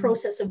 from the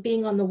process of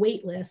being on the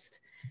wait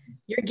list,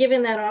 you're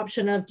given that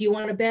option of, do you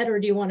want a bed or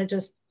do you want to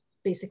just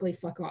basically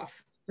fuck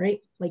off,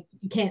 right? Like,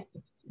 you can't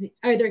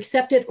either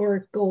accept it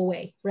or go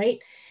away, right?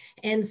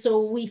 And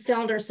so we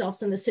found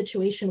ourselves in the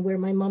situation where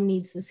my mom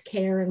needs this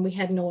care and we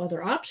had no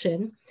other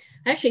option.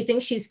 I actually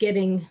think she's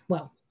getting,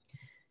 well,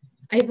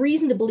 I have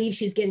reason to believe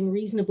she's getting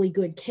reasonably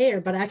good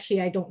care, but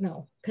actually I don't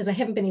know because I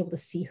haven't been able to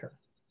see her.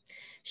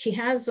 She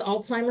has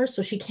Alzheimer's,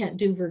 so she can't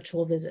do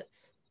virtual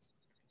visits.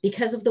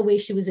 Because of the way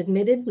she was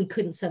admitted, we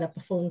couldn't set up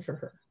a phone for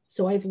her.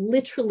 So I've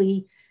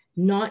literally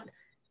not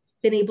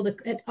been able to,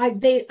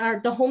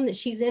 the home that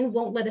she's in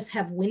won't let us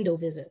have window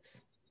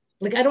visits.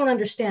 Like, I don't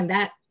understand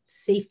that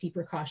safety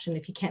precaution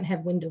if you can't have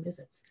window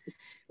visits.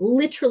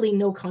 Literally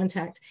no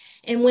contact.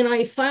 And when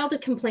I filed a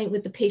complaint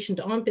with the patient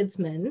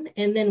ombudsman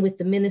and then with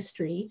the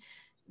ministry,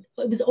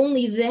 it was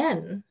only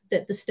then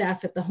that the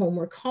staff at the home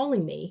were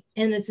calling me.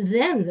 And it's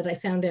then that I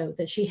found out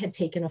that she had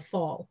taken a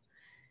fall.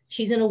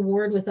 She's in a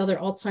ward with other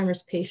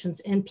Alzheimer's patients,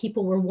 and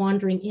people were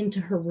wandering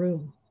into her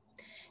room.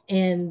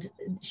 And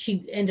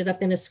she ended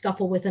up in a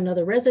scuffle with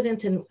another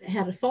resident and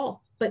had a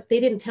fall. But they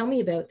didn't tell me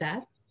about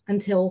that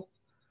until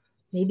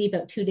maybe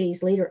about 2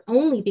 days later,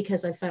 only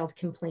because I filed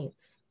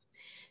complaints.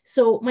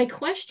 So my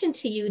question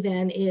to you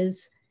then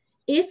is,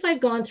 if I've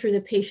gone through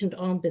the patient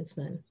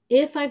ombudsman,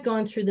 if I've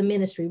gone through the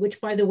ministry,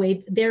 which, by the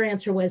way, their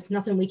answer was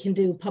nothing we can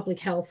do, public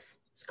health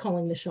is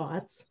calling the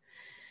shots.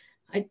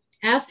 I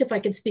asked if I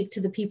could speak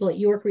to the people at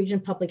York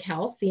Region Public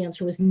Health. The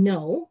answer was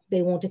no,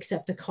 they won't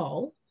accept a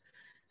call.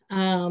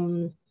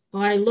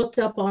 I looked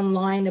up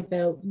online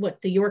about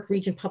what the York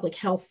Region Public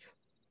Health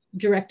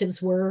directives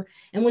were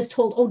and was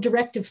told, oh,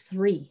 Directive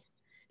 3.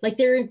 Like,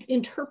 they're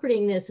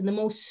interpreting this in the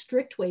most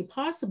strict way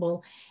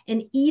possible.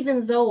 And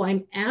even though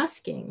I'm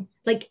asking,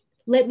 like,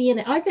 let me in,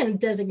 I've been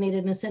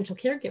designated an essential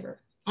caregiver.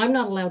 I'm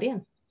not allowed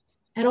in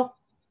at all.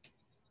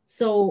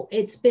 So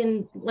it's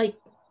been like,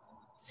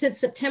 since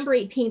September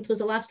 18th was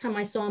the last time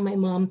I saw my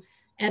mom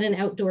at an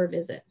outdoor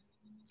visit.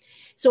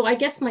 So I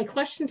guess my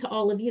question to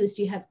all of you is,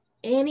 do you have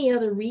any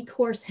other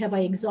recourse? Have I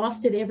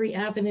exhausted every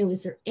avenue?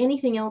 Is there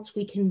anything else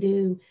we can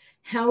do?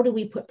 How do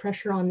we put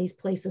pressure on these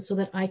places so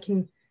that I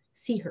can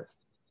see her?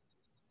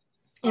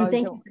 And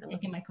thank you for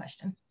taking my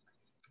question.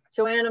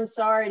 Joanne, I'm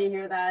sorry to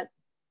hear that.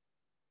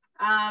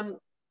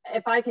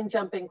 If I can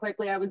jump in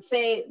quickly, I would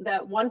say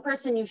that one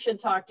person you should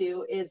talk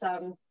to is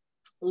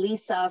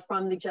Lisa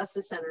from the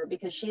Justice Center,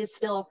 because she is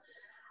still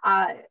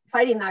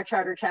fighting that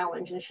charter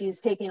challenge, and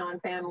she's taking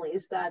on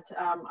families that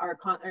are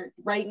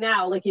right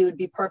now, like, you would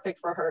be perfect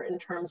for her in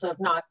terms of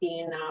not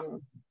being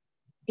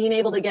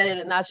able to get in,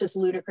 and that's just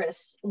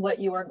ludicrous what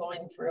you are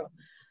going through.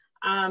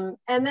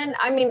 And then,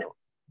 I mean,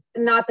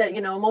 not that,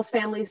 you know, most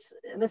families,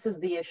 and this is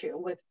the issue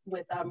with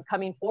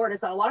coming forward, is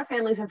that a lot of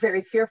families are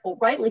very fearful,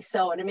 rightly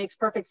so, and it makes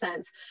perfect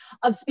sense,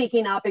 of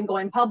speaking up and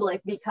going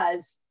public,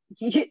 because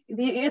you're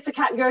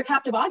a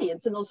captive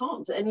audience in those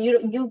homes, and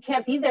you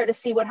can't be there to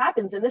see what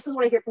happens. And this is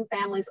what I hear from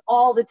families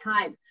all the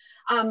time.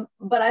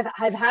 But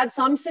I've had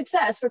some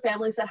success for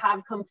families that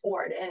have come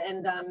forward,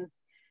 and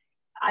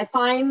I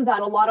find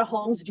that a lot of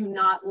homes do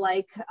not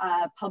like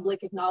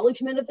public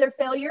acknowledgement of their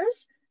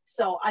failures.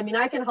 So, I mean,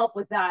 I can help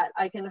with that.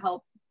 I can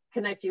help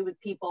connect you with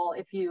people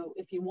if you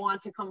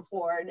want to come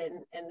forward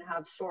and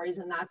have stories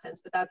in that sense.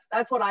 But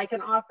that's what I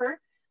can offer.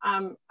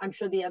 I'm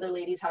sure the other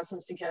ladies have some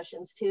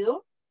suggestions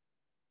too.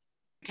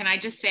 Can I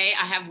just say,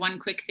 I have one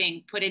quick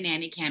thing: put a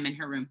nanny cam in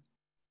her room.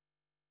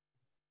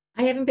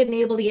 I haven't been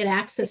able to get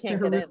access to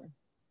her room.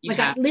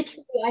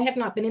 I have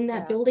not been in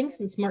that building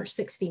since March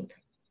 16th.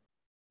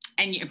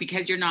 And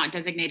because you're not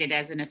designated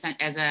as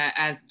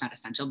not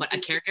essential, but a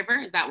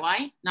caregiver, is that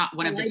why? Not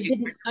one of the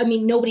two? I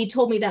mean, nobody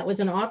told me that was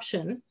an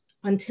option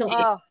until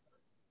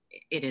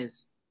it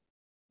is.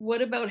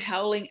 What about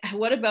howling?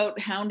 What about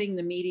hounding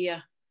the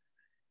media?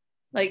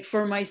 Like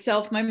for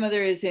myself, my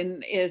mother is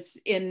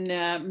in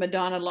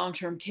Madonna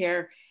long-term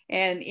care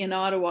and in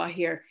Ottawa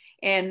here.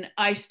 And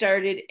I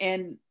started,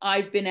 and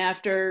I've been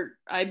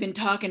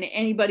talking to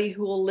anybody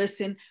who will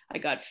listen. I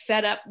got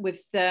fed up with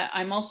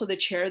I'm also the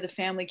chair of the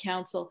family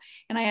council.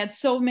 And I had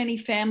so many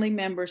family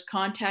members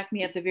contact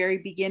me at the very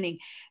beginning.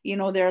 You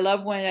know, their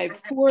loved one, I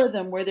have 4 of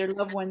them where their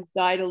loved ones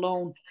died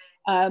alone.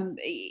 And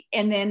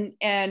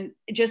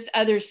just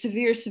other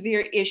severe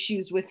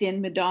issues within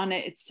Madonna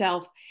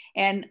itself.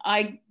 And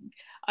I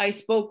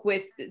spoke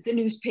with the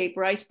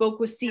newspaper. I spoke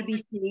with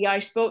CBC. I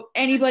spoke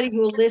anybody who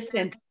will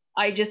listen.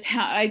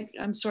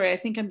 I'm sorry, I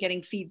think I'm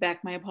getting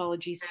feedback. My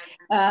apologies.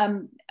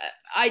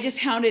 I just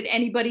hounded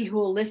anybody who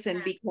will listen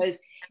because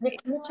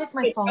Nick, can you take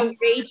my phone? It's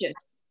outrageous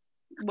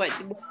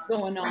what's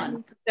going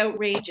on. It's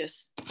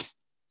outrageous.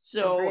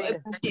 So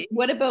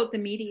what about the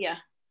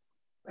media?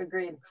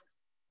 Agreed.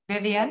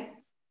 Vivian,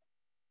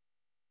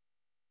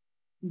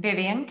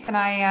 can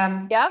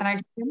I, can I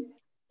jump in?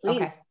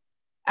 Please.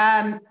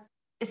 Okay.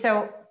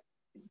 So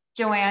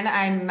Joanne,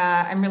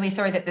 I'm really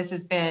sorry that this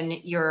has been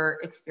your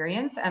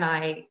experience, and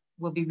I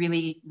will be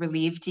really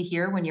relieved to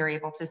hear when you're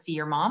able to see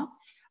your mom.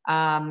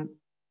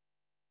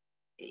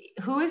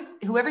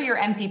 Whoever your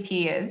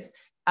MPP is,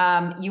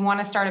 you want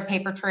to start a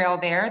paper trail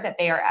there that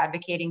they are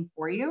advocating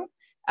for you.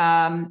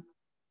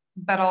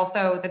 But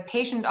also the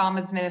patient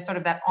ombudsman is sort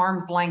of that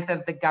arm's length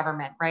of the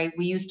government, right?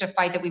 We used to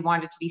fight that we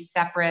wanted to be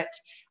separate.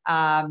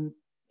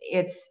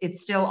 It's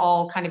still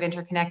all kind of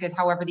interconnected.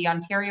 However, the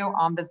Ontario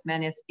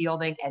Ombudsman is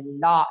fielding a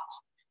lot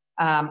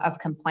of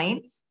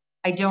complaints.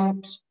 I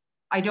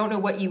don't know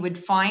what you would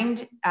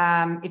find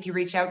if you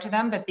reach out to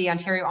them, but the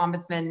Ontario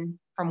Ombudsman,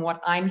 from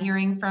what I'm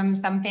hearing from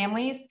some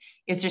families,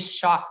 is just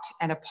shocked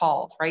and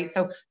appalled, right?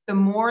 So the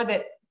more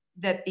that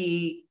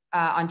the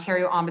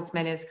Ontario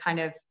Ombudsman is kind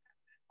of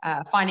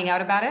finding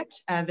out about it,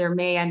 there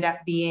may end up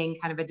being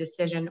kind of a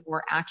decision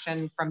or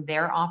action from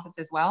their office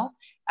as well.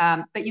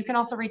 But you can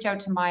also reach out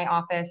to my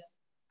office,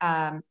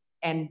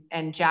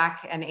 and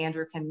Jack and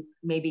Andrew can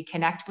maybe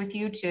connect with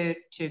you to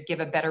give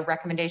a better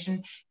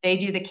recommendation. They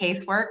do the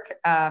casework.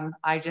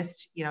 I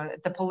just, you know,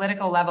 at the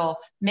political level,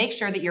 make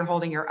sure that you're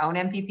holding your own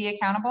MPP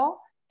accountable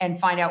and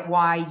find out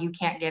why you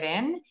can't get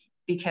in,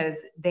 because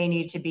they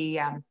need to be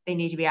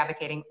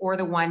advocating, or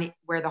the one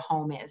where the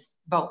home is,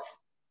 both,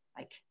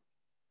 like,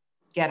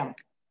 get them.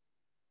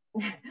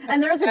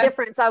 And there is a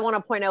difference I want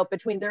to point out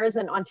between, there is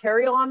an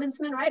Ontario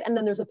Ombudsman, right? And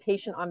then there's a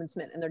patient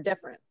ombudsman, and they're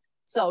different.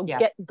 So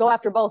go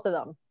after both of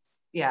them.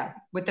 Yeah,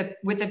 with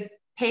the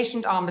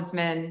patient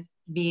ombudsman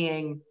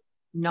being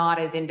not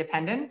as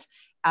independent,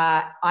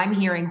 I'm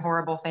hearing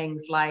horrible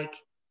things like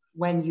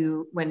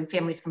when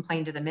families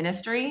complain to the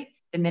ministry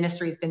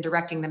has been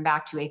directing them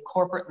back to a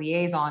corporate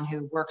liaison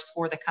who works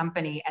for the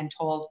company and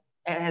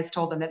has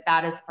told them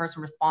that is the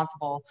person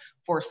responsible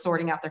for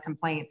sorting out their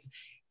complaints,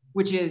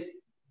 which is,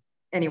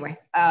 anyway,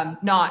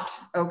 not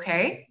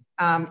okay,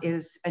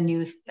 is a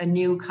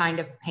new kind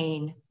of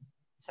pain.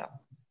 So.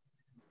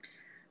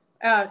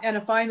 And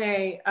if I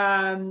may,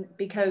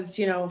 because,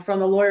 you know, from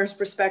the lawyer's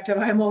perspective,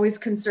 I'm always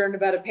concerned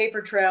about a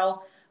paper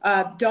trail.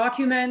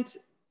 Document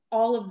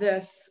all of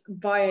this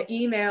via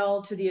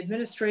email to the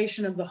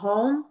administration of the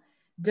home.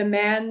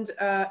 Demand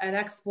an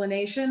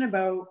explanation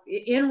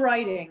in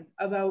writing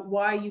about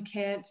why you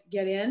can't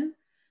get in.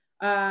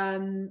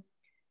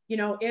 You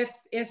know,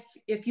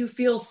 if you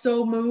feel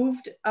so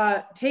moved,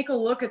 take a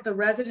look at the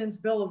Residents'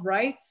 Bill of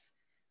Rights.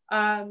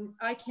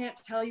 I can't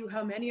tell you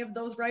how many of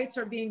those rights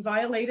are being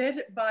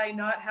violated by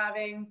not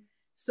having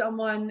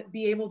someone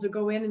be able to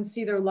go in and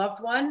see their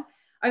loved one.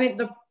 I mean,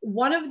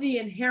 one of the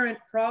inherent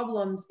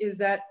problems is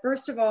that,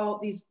 first of all,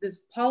 these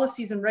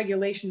policies and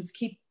regulations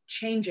keep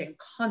changing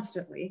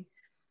constantly.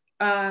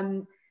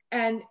 And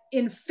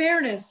in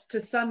fairness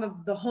to some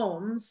of the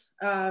homes,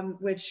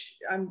 which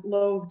I'm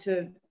loath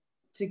to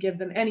give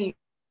them any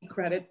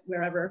credit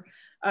wherever,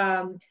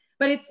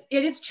 but it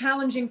is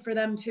challenging for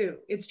them too.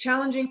 It's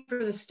challenging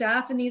for the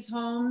staff in these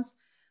homes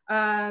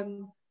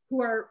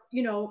who are,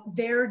 you know,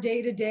 there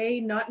day to day,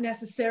 not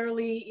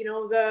necessarily, you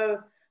know,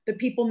 the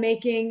people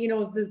making, you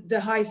know,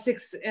 the high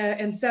 6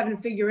 and 7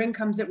 figure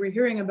incomes that we're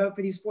hearing about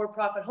for these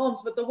for-profit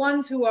homes, but the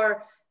ones who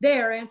are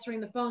there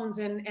answering the phones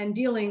and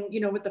dealing,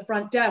 you know, with the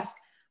front desk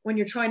when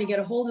you're trying to get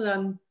a hold of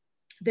them,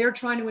 they're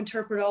trying to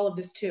interpret all of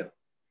this too.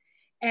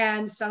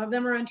 And some of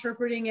them are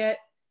interpreting it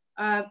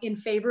in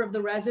favor of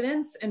the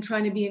residents and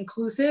trying to be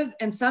inclusive.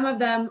 And some of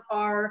them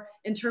are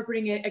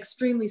interpreting it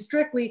extremely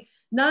strictly,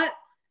 not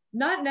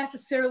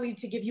necessarily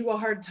to give you a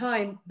hard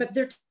time, but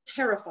they're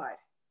terrified.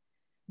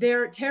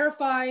 They're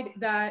terrified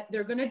that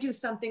they're going to do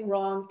something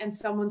wrong and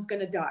someone's going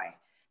to die.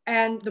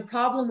 And the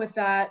problem with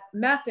that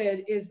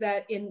method is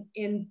that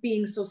in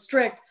being so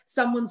strict,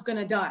 someone's going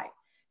to die.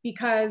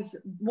 because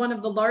one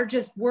of the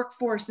largest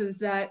workforces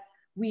that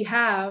we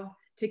have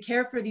to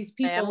care for these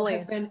people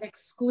has been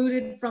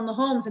excluded from the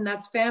homes, and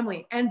that's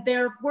family, and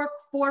they're work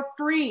for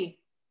free.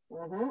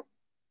 Mm-hmm.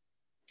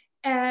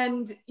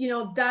 And, you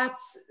know,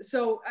 that's,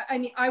 so, I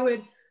mean, I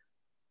would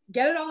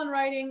get it all in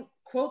writing,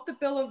 quote the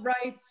Bill of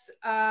Rights.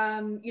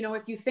 You know,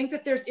 if you think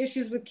that there's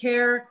issues with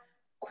care,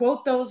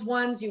 quote those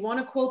ones. You want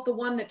to quote the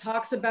one that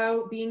talks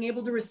about being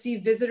able to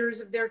receive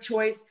visitors of their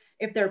choice.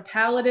 If they're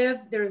palliative,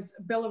 there's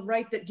a Bill of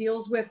Rights that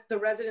deals with the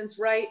resident's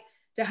right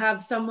to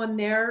have someone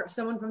there,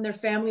 someone from their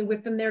family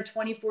with them there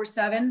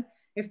 24/7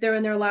 if they're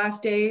in their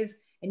last days.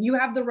 And you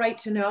have the right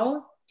to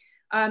know.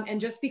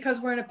 And just because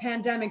we're in a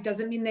pandemic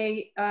doesn't mean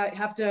they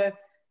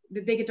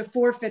they get to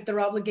forfeit their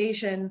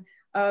obligation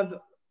of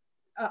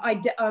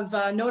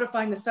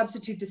notifying the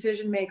substitute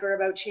decision maker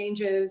about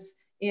changes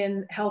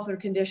in health or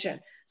condition.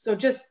 So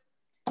just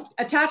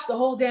attach the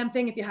whole damn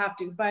thing if you have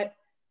to, but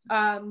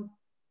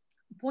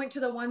point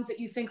to the ones that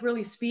you think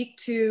really speak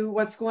to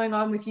what's going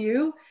on with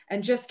you,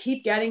 and just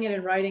keep getting it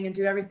in writing and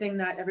do everything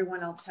that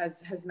everyone else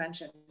has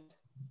mentioned.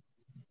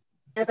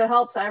 If it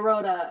helps, I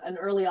wrote an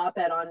early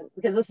op-ed on,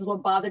 because this is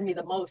what bothered me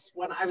the most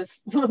when I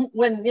was,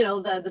 when, you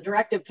know, the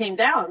directive came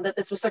down, that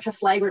this was such a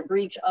flagrant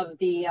breach of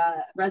the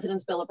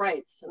Residents' Bill of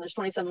Rights. And there's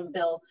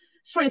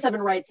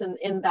 27 rights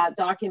in that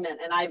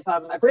document. And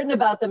I've written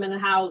about them and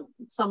how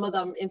some of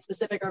them in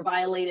specific are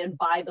violated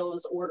by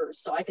those orders.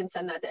 So I can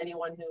send that to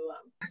anyone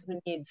who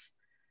needs.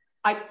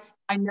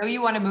 I know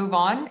you want to move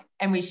on,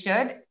 and we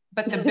should,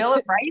 but the Bill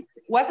of Rights,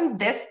 wasn't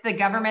this the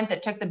government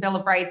that took the Bill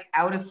of Rights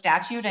out of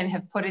statute and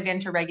have put it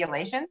into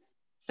regulations?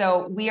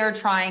 So we are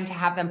trying to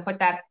have them put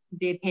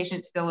the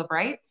patient's Bill of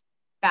Rights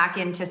back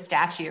into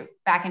statute,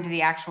 back into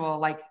the actual,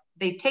 like,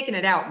 they've taken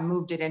it out and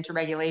moved it into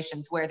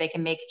regulations where they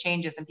can make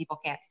changes and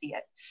people can't see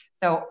it.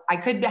 So I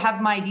could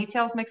have my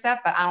details mixed up,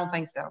 but I don't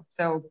think so.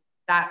 So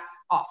that's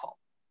awful.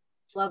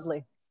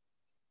 Lovely.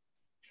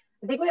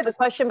 I think we have a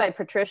question by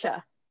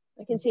Patricia.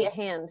 I can see a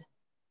hand.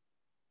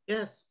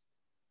 Yes.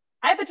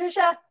 Hi,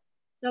 Patricia.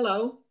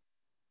 Hello.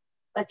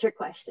 What's your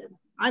question?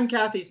 I'm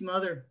Kathy's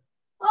mother.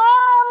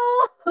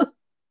 Oh,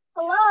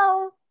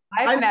 hello.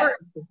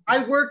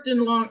 I worked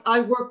in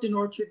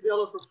Orchard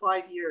Villa for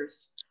 5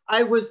 years.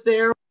 I was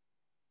there.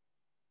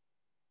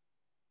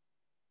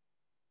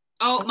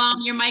 Oh,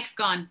 Mom, your mic's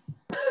gone.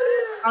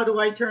 How do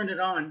I turn it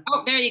on?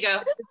 Oh, there you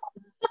go.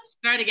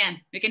 Start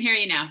again. We can hear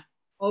you now.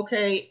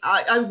 Okay.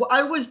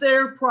 I was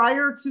there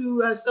prior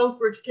to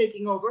Southbridge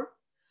taking over.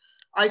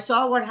 I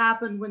saw what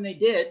happened when they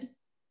did.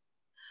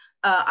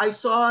 I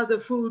saw the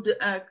food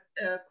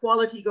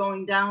quality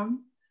going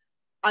down.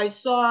 I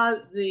saw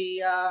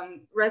the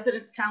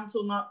residents'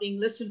 council not being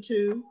listened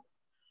to.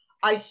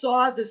 I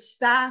saw the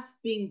staff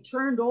being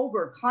turned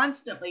over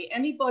constantly.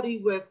 Anybody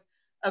with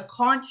a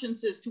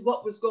conscience as to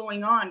what was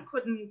going on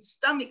couldn't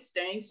stomach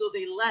staying, so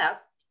they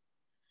left.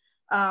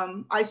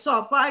 I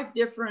saw 5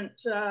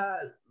 different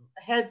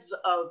heads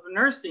of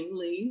nursing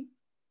leave.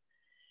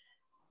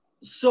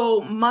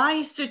 So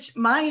I'm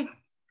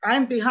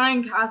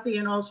behind Kathy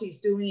and all she's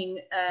doing.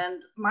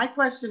 And my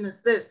question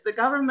is this: the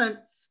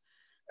government's,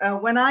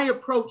 when I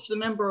approached the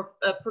member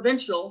of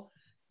provincial,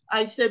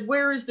 I said,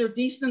 where is their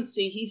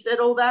decency? He said,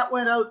 oh, that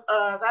went out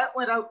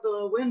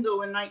the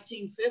window in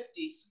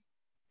 1950s.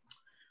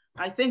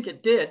 I think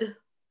it did.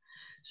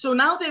 So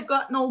now they've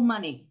got no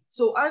money.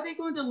 So are they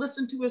going to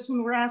listen to us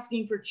when we're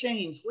asking for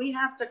change? We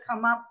have to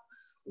come up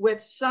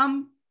with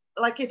some,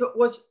 like if it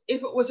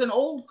was an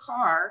old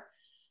car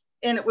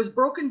and it was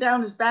broken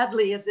down as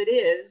badly as it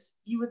is,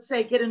 you would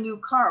say, get a new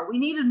car. We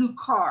need a new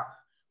car.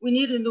 We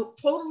need a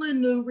totally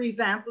new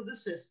revamp of the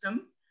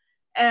system.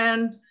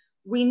 And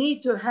we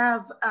need to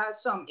have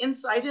some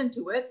insight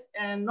into it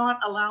and not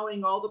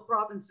allowing all the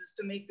provinces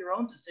to make their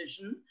own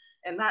decision.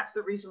 And that's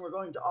the reason we're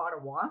going to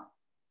Ottawa.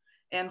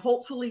 And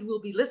hopefully we'll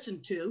be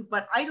listened to,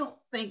 but I don't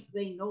think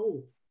they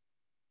know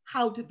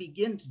how to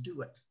begin to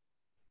do it,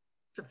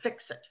 to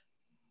fix it.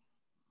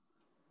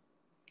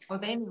 Well,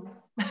 they know.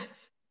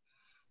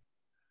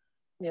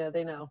 Yeah,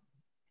 they know.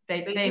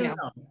 They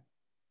know.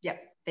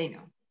 Yep, they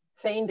know.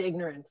 Feigned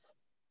ignorance.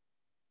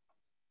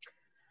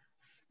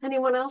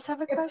 Anyone else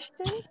have a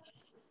question?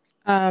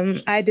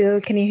 I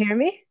do. Can you hear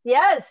me?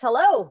 Yes,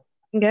 hello.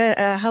 Good.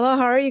 Hello,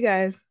 how are you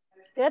guys?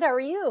 Good, how are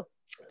you?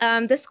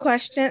 This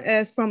question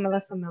is from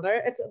Melissa Miller.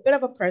 It's a bit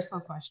of a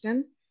personal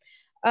question.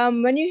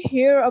 When you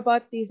hear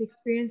about these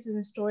experiences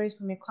and stories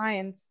from your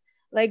clients,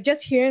 like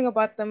just hearing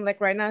about them like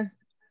right now,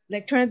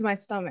 like turns my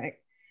stomach.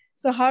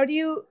 So how do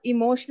you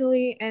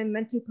emotionally and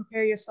mentally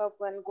prepare yourself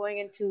when going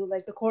into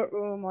like the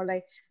courtroom or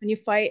like when you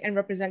fight and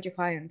represent your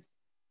clients?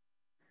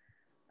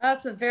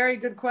 That's a very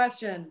good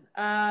question.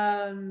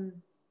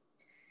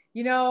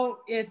 You know,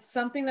 it's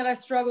something that I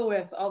struggle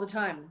with all the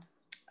time.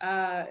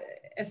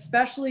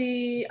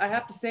 Especially, I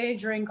have to say,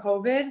 during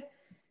COVID,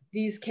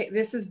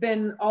 this has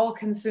been all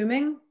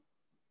consuming.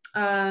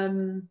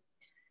 And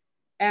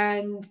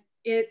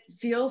it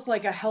feels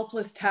like a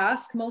helpless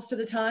task most of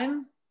the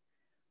time.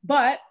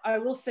 But I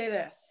will say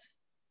this,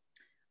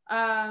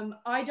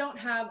 I don't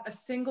have a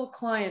single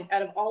client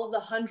out of all of the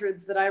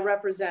hundreds that I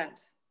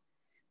represent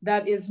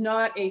that is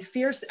not a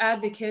fierce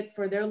advocate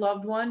for their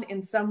loved one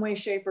in some way,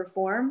 shape, or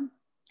form.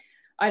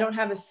 I don't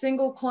have a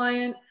single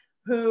client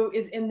who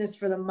is in this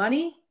for the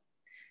money.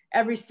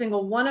 Every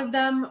single one of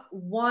them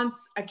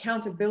wants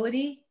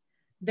accountability.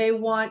 They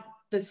want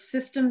the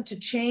system to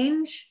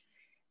change.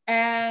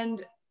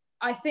 And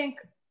I think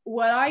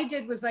what I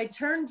did was I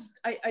turned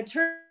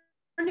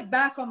it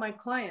back on my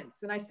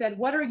clients and I said,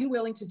 what are you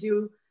willing to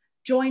do?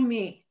 Join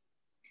me.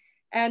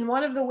 And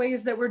one of the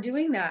ways that we're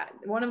doing that,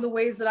 one of the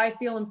ways that I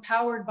feel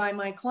empowered by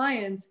my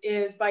clients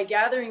is by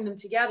gathering them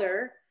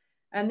together.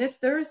 And this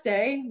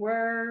Thursday,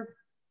 we're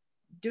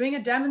doing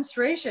a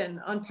demonstration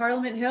on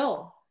Parliament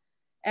Hill.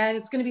 And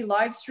it's going to be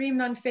live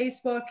streamed on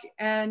Facebook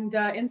and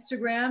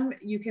Instagram.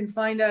 You can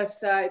find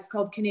us, it's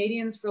called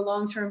Canadians for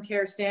Long-Term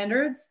Care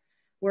Standards.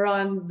 We're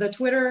on the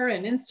Twitter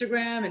and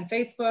Instagram and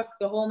Facebook,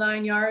 the whole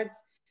 9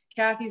 yards.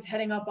 Kathy's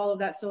heading up all of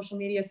that social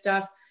media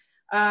stuff.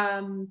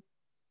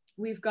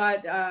 We've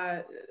got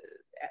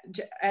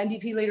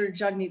NDP leader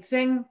Jagmeet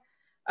Singh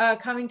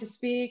coming to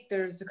speak.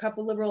 There's a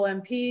couple Liberal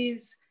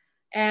MPs.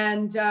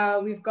 And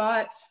we've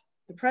got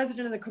the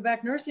president of the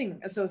Quebec Nursing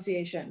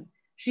Association.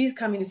 She's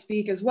coming to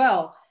speak as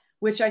well,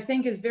 which I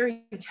think is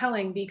very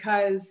telling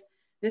because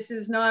this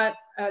is not,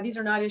 these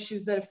are not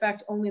issues that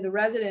affect only the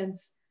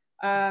residents.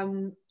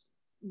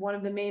 One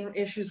of the main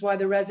issues why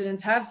the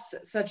residents have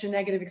such a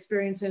negative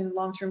experience in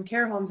long-term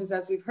care homes is,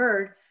 as we've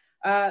heard,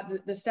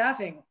 the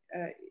staffing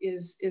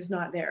is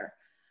not there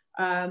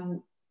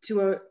to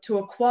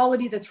a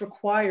quality that's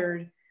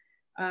required.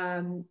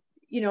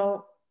 You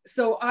know,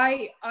 so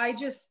I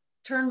just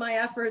turn my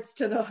efforts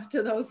to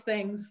those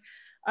things,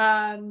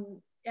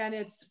 and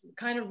it's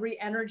kind of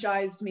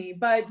re-energized me.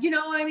 But you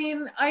know, I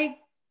mean, I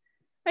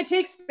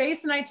take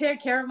space and I take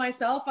care of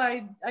myself.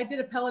 I did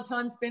a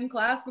Peloton spin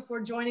class before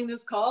joining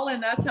this call,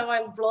 and that's how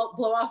I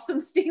blow off some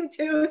steam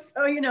too.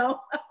 So, you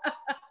know.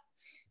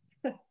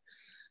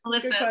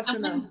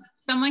 Alyssa,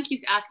 someone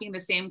keeps asking the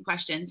same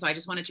question, so I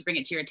just wanted to bring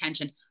it to your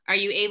attention. Are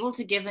you able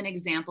to give an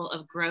example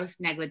of gross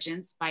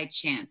negligence by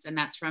chance? And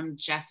that's from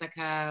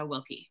Jessica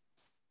Wilkie.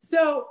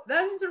 So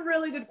that is a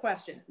really good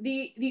question.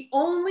 The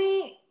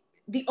only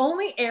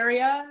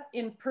area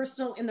in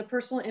the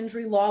personal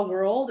injury law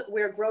world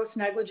where gross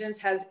negligence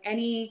has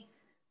any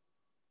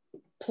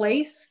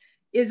place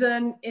is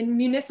in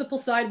municipal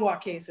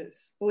sidewalk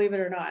cases, believe it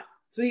or not.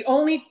 So the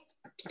only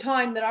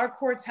time that our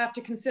courts have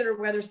to consider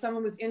whether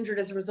someone was injured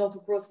as a result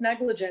of gross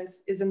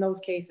negligence is in those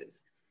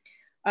cases.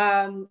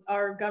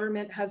 Our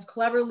government has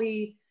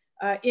cleverly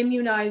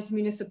immunized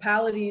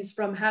municipalities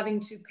from having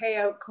to pay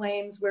out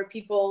claims where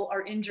people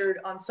are injured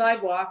on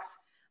sidewalks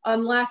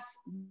unless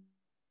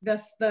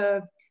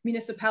the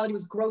municipality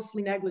was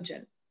grossly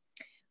negligent.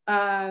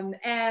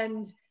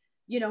 And,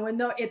 you know, and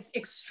though it's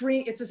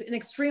an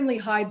extremely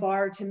high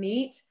bar to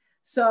meet.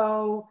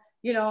 So,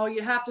 you know,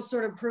 you have to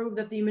sort of prove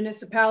that the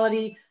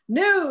municipality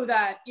knew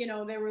that, you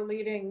know, they were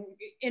leaving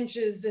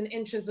inches and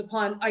inches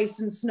upon ice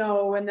and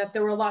snow, and that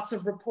there were lots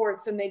of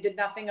reports and they did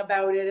nothing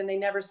about it, and they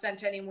never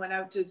sent anyone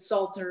out to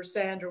salt or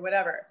sand or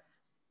whatever.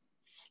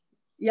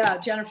 Yeah,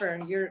 Jennifer,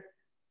 you're.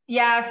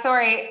 Yeah,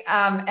 sorry.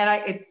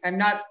 And I'm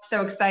not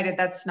so excited.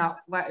 That's not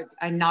what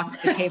I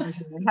knocked the table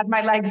here and had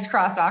my legs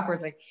crossed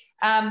awkwardly.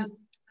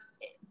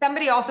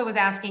 Somebody also was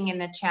asking in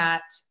the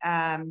chat,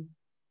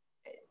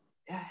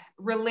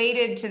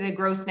 related to the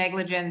gross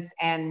negligence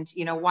and,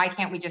 you know, why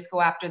can't we just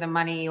go after the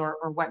money or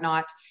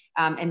whatnot,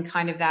 and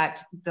kind of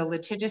the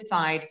litigious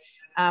side.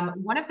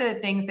 One of the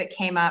things that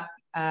came up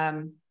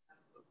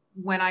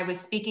when I was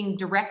speaking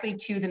directly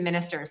to the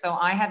minister, so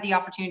I had the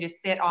opportunity to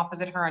sit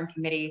opposite her on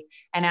committee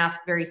and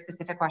ask very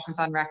specific questions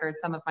on record.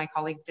 Some of my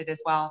colleagues did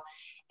as well.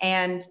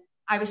 And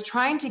I was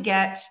trying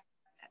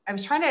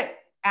to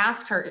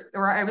ask her,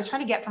 or I was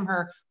trying to get from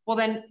her, well,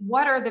 then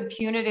what are the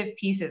punitive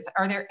pieces?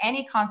 Are there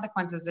any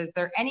consequences? Is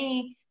there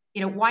any,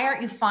 you know, why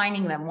aren't you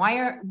fining them?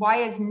 Why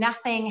is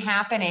nothing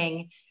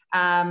happening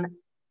to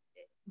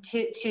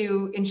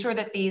ensure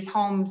that these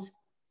homes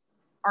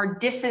are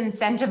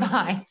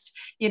disincentivized?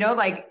 You know,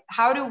 like,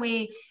 how do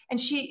we, and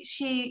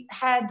she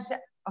had,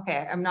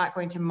 okay, I'm not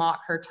going to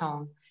mock her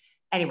tone.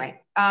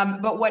 Anyway,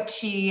 but what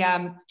she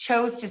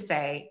chose to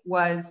say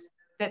was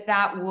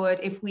that would,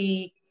 if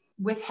we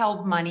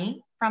withheld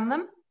money from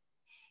them,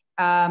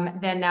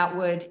 then that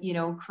would, you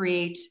know,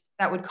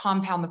 that would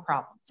compound the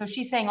problem. So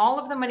she's saying all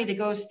of the money that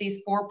goes to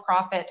these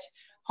for-profit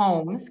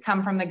homes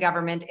come from the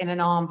government in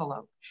an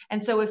envelope.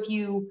 And so if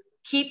you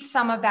keep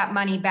some of that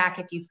money back,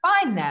 if you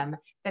fine them,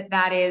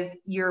 that is,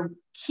 you're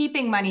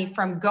keeping money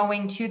from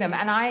going to them.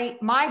 And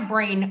my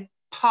brain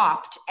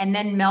popped and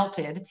then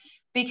melted,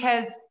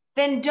 because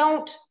then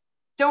don't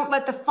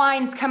let the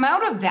fines come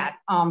out of that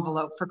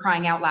envelope, for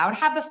crying out loud.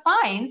 Have the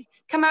fines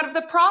come out of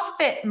the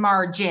profit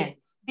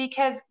margins,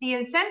 because the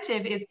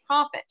incentive is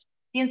profit.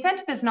 The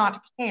incentive is not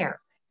care.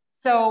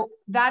 So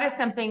that is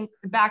something,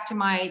 back to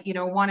my, you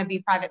know,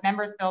 wannabe private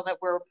members bill that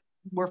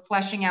we're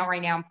fleshing out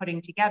right now and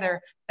putting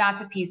together.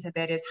 That's a piece of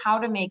it, is how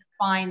to make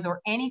fines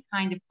or any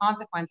kind of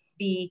consequence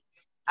be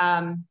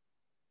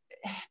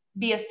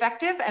be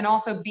effective and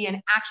also be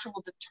an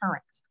actual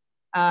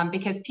deterrent,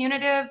 because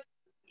punitive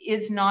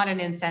is not an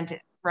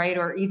incentive, right?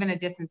 Or even a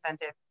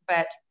disincentive.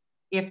 But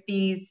if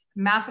these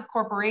massive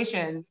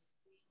corporations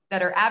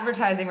that are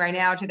advertising right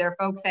now to their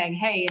folks saying,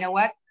 hey, you know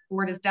what,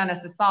 Ford has done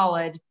us a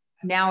solid,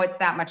 now it's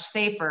that much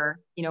safer,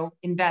 you know,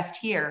 invest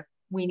here.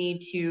 We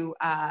need to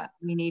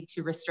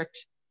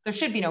restrict. There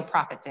should be no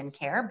profits in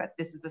care, but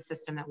this is the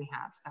system that we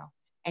have. So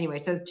anyway,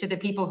 so to the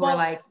people who are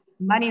like,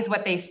 money's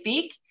what they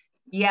speak,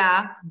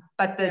 yeah,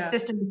 but the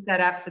system is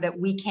set up so that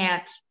we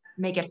can't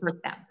make it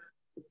hurt them.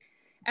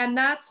 And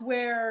that's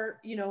where,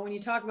 you know, when you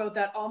talk about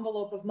that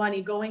envelope of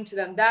money going to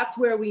them, that's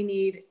where we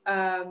need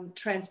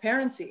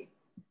transparency.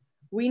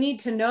 We need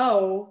to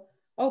know,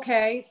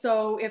 okay,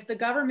 so if the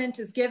government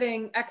is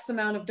giving X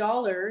amount of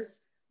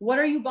dollars, what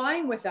are you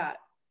buying with that?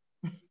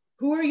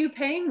 Who are you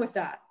paying with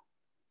that?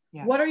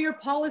 Yeah. What are your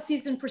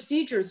policies and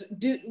procedures?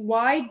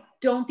 Why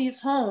don't these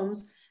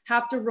homes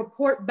have to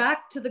report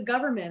back to the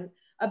government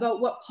about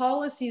what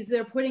policies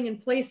they're putting in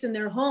place in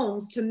their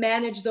homes to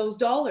manage those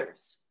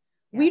dollars?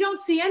 Yeah. We don't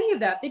see any of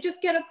that. They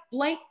just get a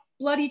blank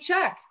bloody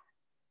check.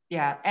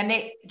 Yeah, and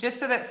they, just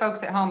so that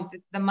folks at home,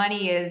 the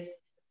money is,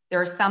 there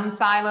are some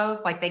silos,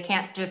 like they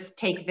can't just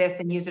take this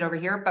and use it over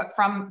here, but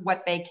from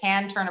what they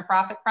can turn a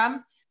profit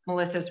from,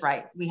 Melissa's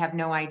right. We have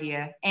no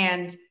idea.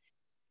 And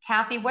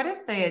Kathy, what is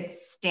the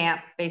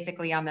stamp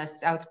basically on the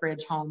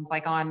Southbridge homes,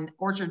 like on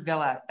Orchard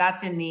Villa?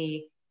 That's in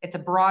the, it's a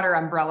broader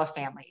umbrella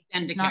family.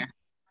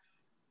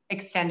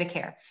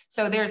 Extendicare.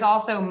 So there's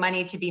also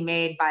money to be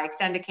made by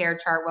Extendicare,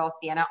 Chartwell,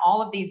 Sienna, all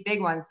of these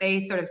big ones.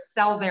 They sort of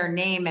sell their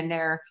name and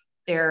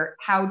their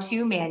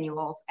how-to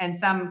manuals, and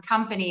some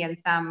company and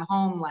some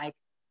home like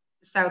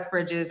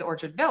Southbridge's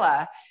Orchard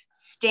Villa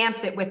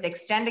stamps it with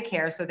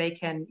Extendicare so they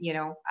can, you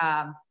know,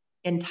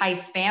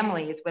 entice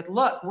families with,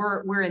 look,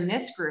 we're in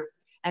this group,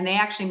 and they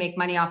actually make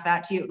money off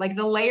that too. Like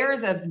the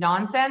layers of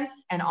nonsense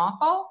and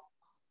awful.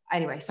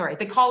 Anyway, sorry,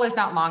 the call is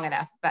not long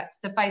enough, but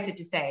suffice it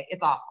to say,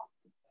 it's awful.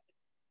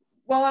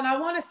 Well, and I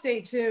want to say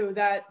too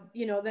that,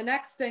 you know, the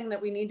next thing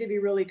that we need to be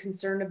really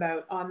concerned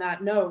about on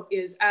that note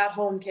is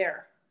at-home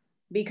care,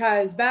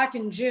 because back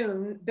in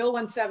June, Bill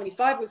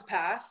 175 was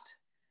passed.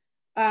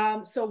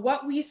 So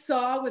what we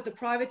saw with the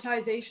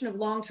privatization of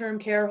long-term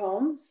care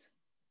homes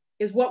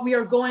is what we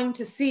are going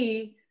to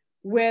see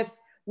with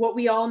what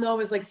we all know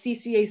is like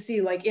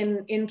CCAC, like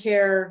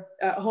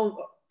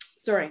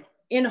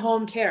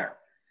in-home care.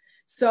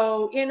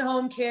 So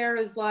in-home care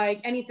is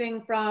like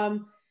anything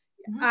from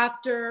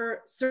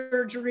after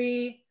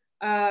surgery,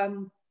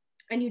 and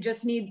you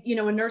just need, you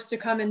know, a nurse to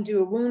come and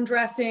do a wound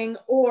dressing,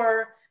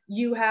 or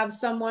you have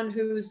someone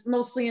who's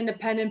mostly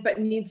independent but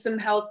needs some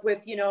help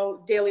with, you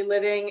know, daily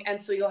living,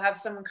 and so you'll have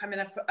someone come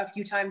in a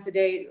few times a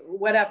day,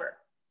 whatever.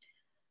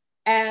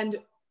 And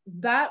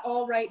that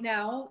all right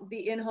now,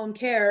 the in-home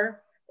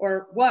care,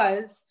 or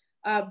was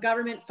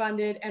government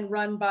funded and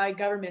run by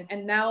government,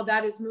 and now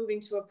that is moving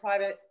to a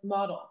private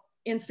model.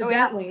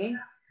 Incidentally,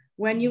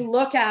 when you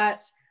look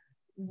at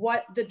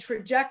what the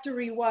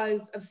trajectory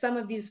was of some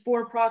of these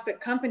for-profit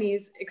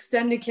companies,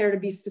 Extendicare to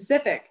be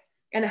specific,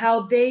 and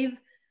how they've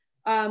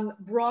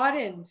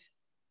broadened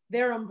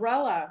their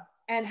umbrella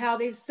and how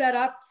they've set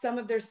up some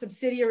of their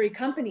subsidiary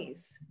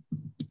companies.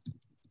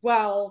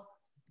 Well,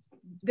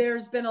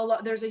 there's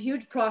a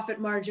huge profit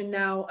margin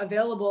now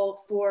available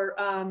for,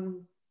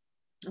 oh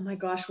my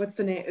gosh, what's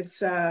the name? It's,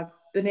 the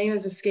name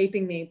is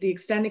escaping me. The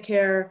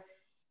Extendicare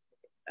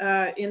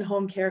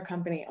in-home care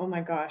company. Oh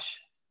my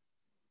gosh.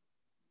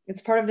 It's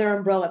part of their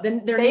umbrella.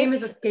 Then their name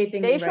is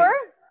escaping me. Bayshore?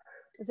 Right?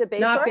 Is it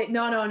Bayshore?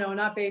 No,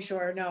 not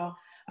Bayshore. No.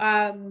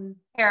 Paramed.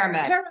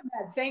 Paramed.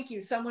 Thank you.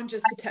 Someone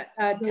just texted.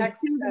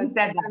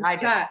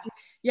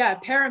 Yeah,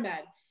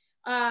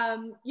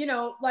 Paramed. You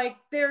know, like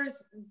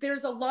there's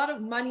a lot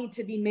of money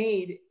to be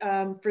made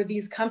for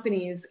these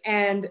companies,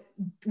 and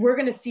we're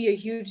going to see a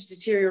huge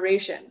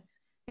deterioration,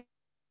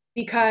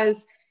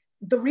 because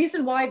the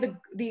reason why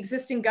the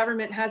existing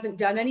government hasn't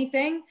done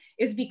anything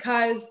is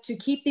because to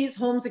keep these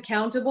homes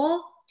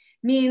accountable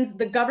means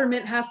the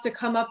government has to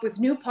come up with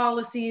new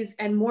policies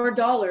and more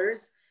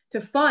dollars to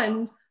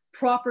fund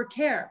proper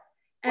care.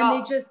 And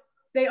well,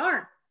 they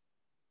aren't.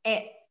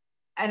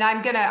 And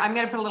I'm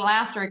gonna put a little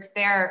asterisk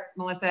there,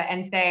 Melissa,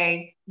 and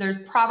say there's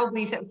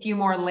probably a few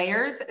more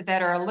layers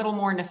that are a little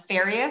more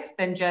nefarious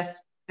than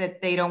just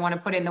that they don't want to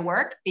put in the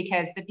work,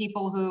 because the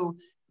people who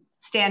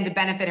stand to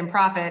benefit and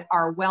profit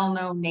are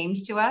well-known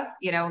names to us,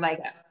 you know, like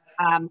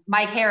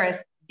Mike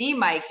Harris, the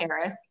Mike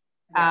Harris,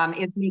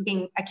 is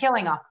making a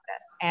killing off of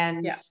this.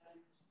 And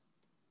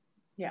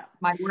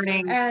my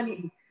wording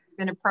is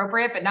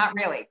inappropriate, but not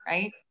really,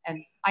 right?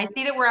 And I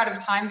see that we're out of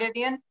time,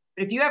 Vivian,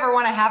 but if you ever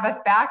want to have us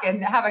back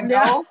and have a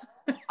go,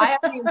 I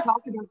haven't even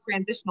talked about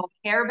transitional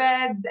care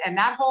beds and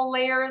that whole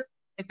layer.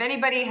 If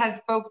anybody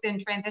has folks in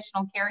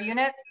transitional care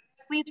units,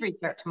 please reach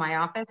out to my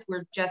office.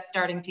 We're just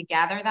starting to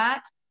gather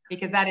that,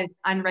 because that is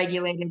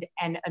unregulated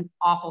and an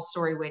awful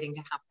story waiting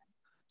to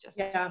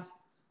happen.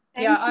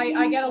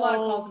 I get a lot of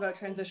calls about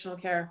transitional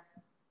care.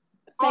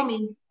 Thank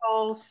you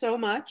all so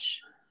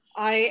much.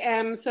 I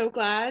am so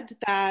glad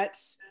that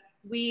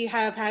We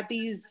have had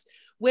these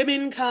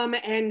women come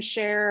and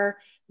share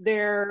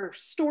their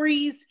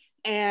stories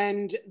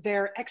and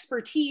their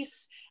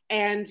expertise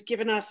and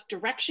given us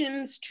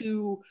directions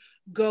to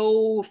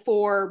go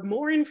for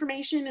more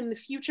information in the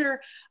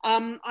future.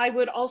 I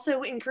would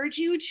also encourage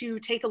you to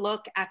take a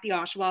look at the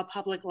Oshawa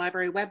Public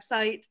Library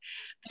website.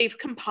 They've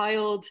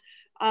compiled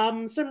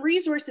some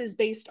resources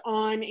based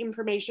on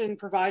information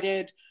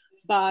provided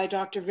by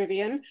Dr.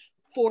 Vivian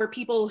for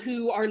people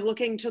who are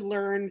looking to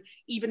learn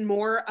even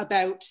more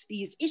about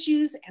these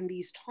issues and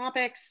these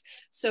topics.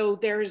 So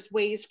there's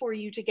ways for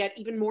you to get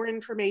even more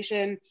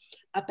information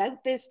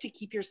about this to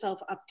keep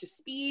yourself up to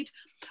speed.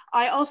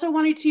 I also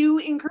wanted to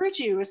encourage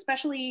you,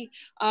 especially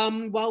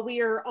while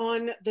we are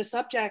on the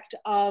subject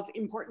of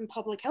important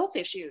public health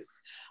issues,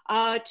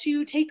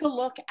 to take a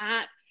look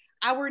at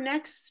our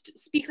next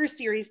speaker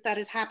series that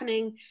is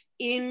happening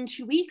in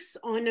 2 weeks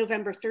on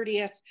November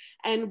 30th.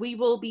 And we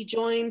will be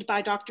joined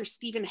by Dr.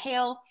 Stephen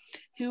Hale,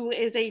 who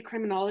is a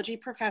criminology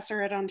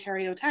professor at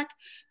Ontario Tech,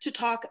 to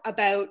talk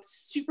about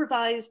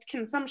supervised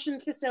consumption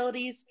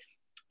facilities,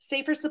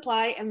 safer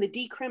supply, and the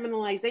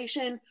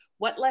decriminalization.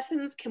 What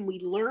lessons can we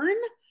learn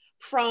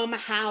from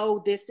how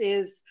this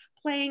is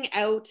playing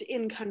out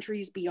in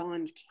countries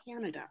beyond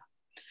Canada?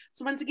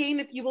 So once again,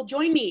 if you will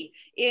join me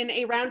in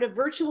a round of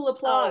virtual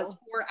applause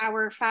for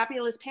our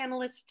fabulous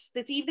panelists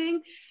this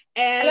evening.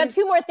 And I got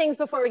 2 more things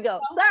before we go.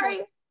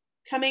 Sorry.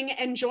 Coming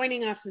and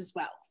joining us as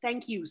well.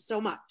 Thank you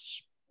so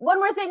much. One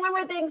more thing.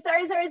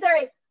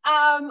 Sorry.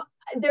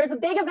 There's a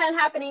big event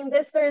happening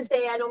this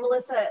Thursday. I know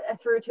Melissa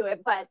threw to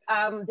it, but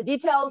the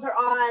details are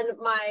on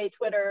my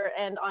Twitter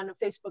and on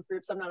Facebook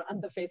groups. I'm not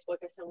on the Facebook.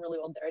 I sound really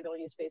old there. I don't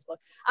use Facebook.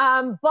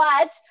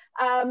 But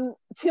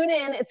tune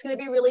in. It's going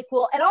to be really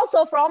cool. And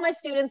also for all my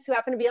students who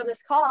happen to be on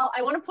this call,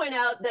 I want to point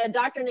out that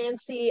Dr.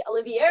 Nancy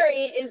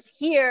Olivieri is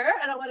here.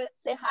 And I want to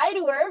say hi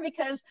to her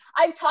because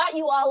I've taught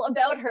you all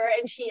about her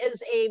and she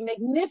is a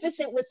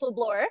magnificent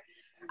whistleblower.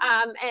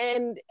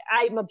 And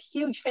I'm a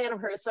huge fan of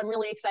hers, so I'm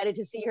really excited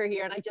to see her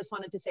here. And I just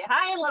wanted to say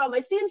hi and let all my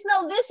students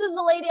know this is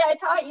the lady I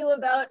taught you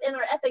about in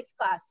our ethics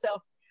class.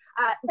 So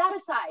that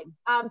aside,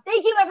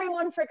 thank you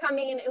everyone for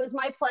coming. It was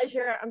my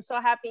pleasure. I'm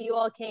so happy you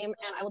all came,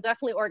 and I will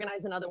definitely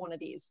organize another one of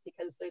these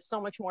because there's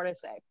so much more to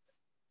say.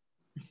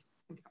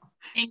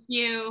 Thank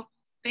you.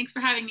 Thanks for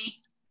having me.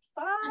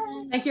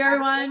 Bye. Thank you,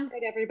 everyone.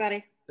 Good night,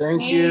 everybody.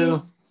 Thank you.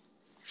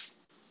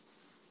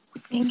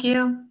 Thank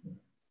you.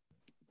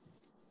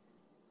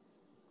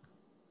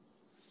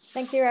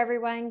 Thank you,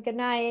 everyone. Good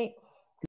night.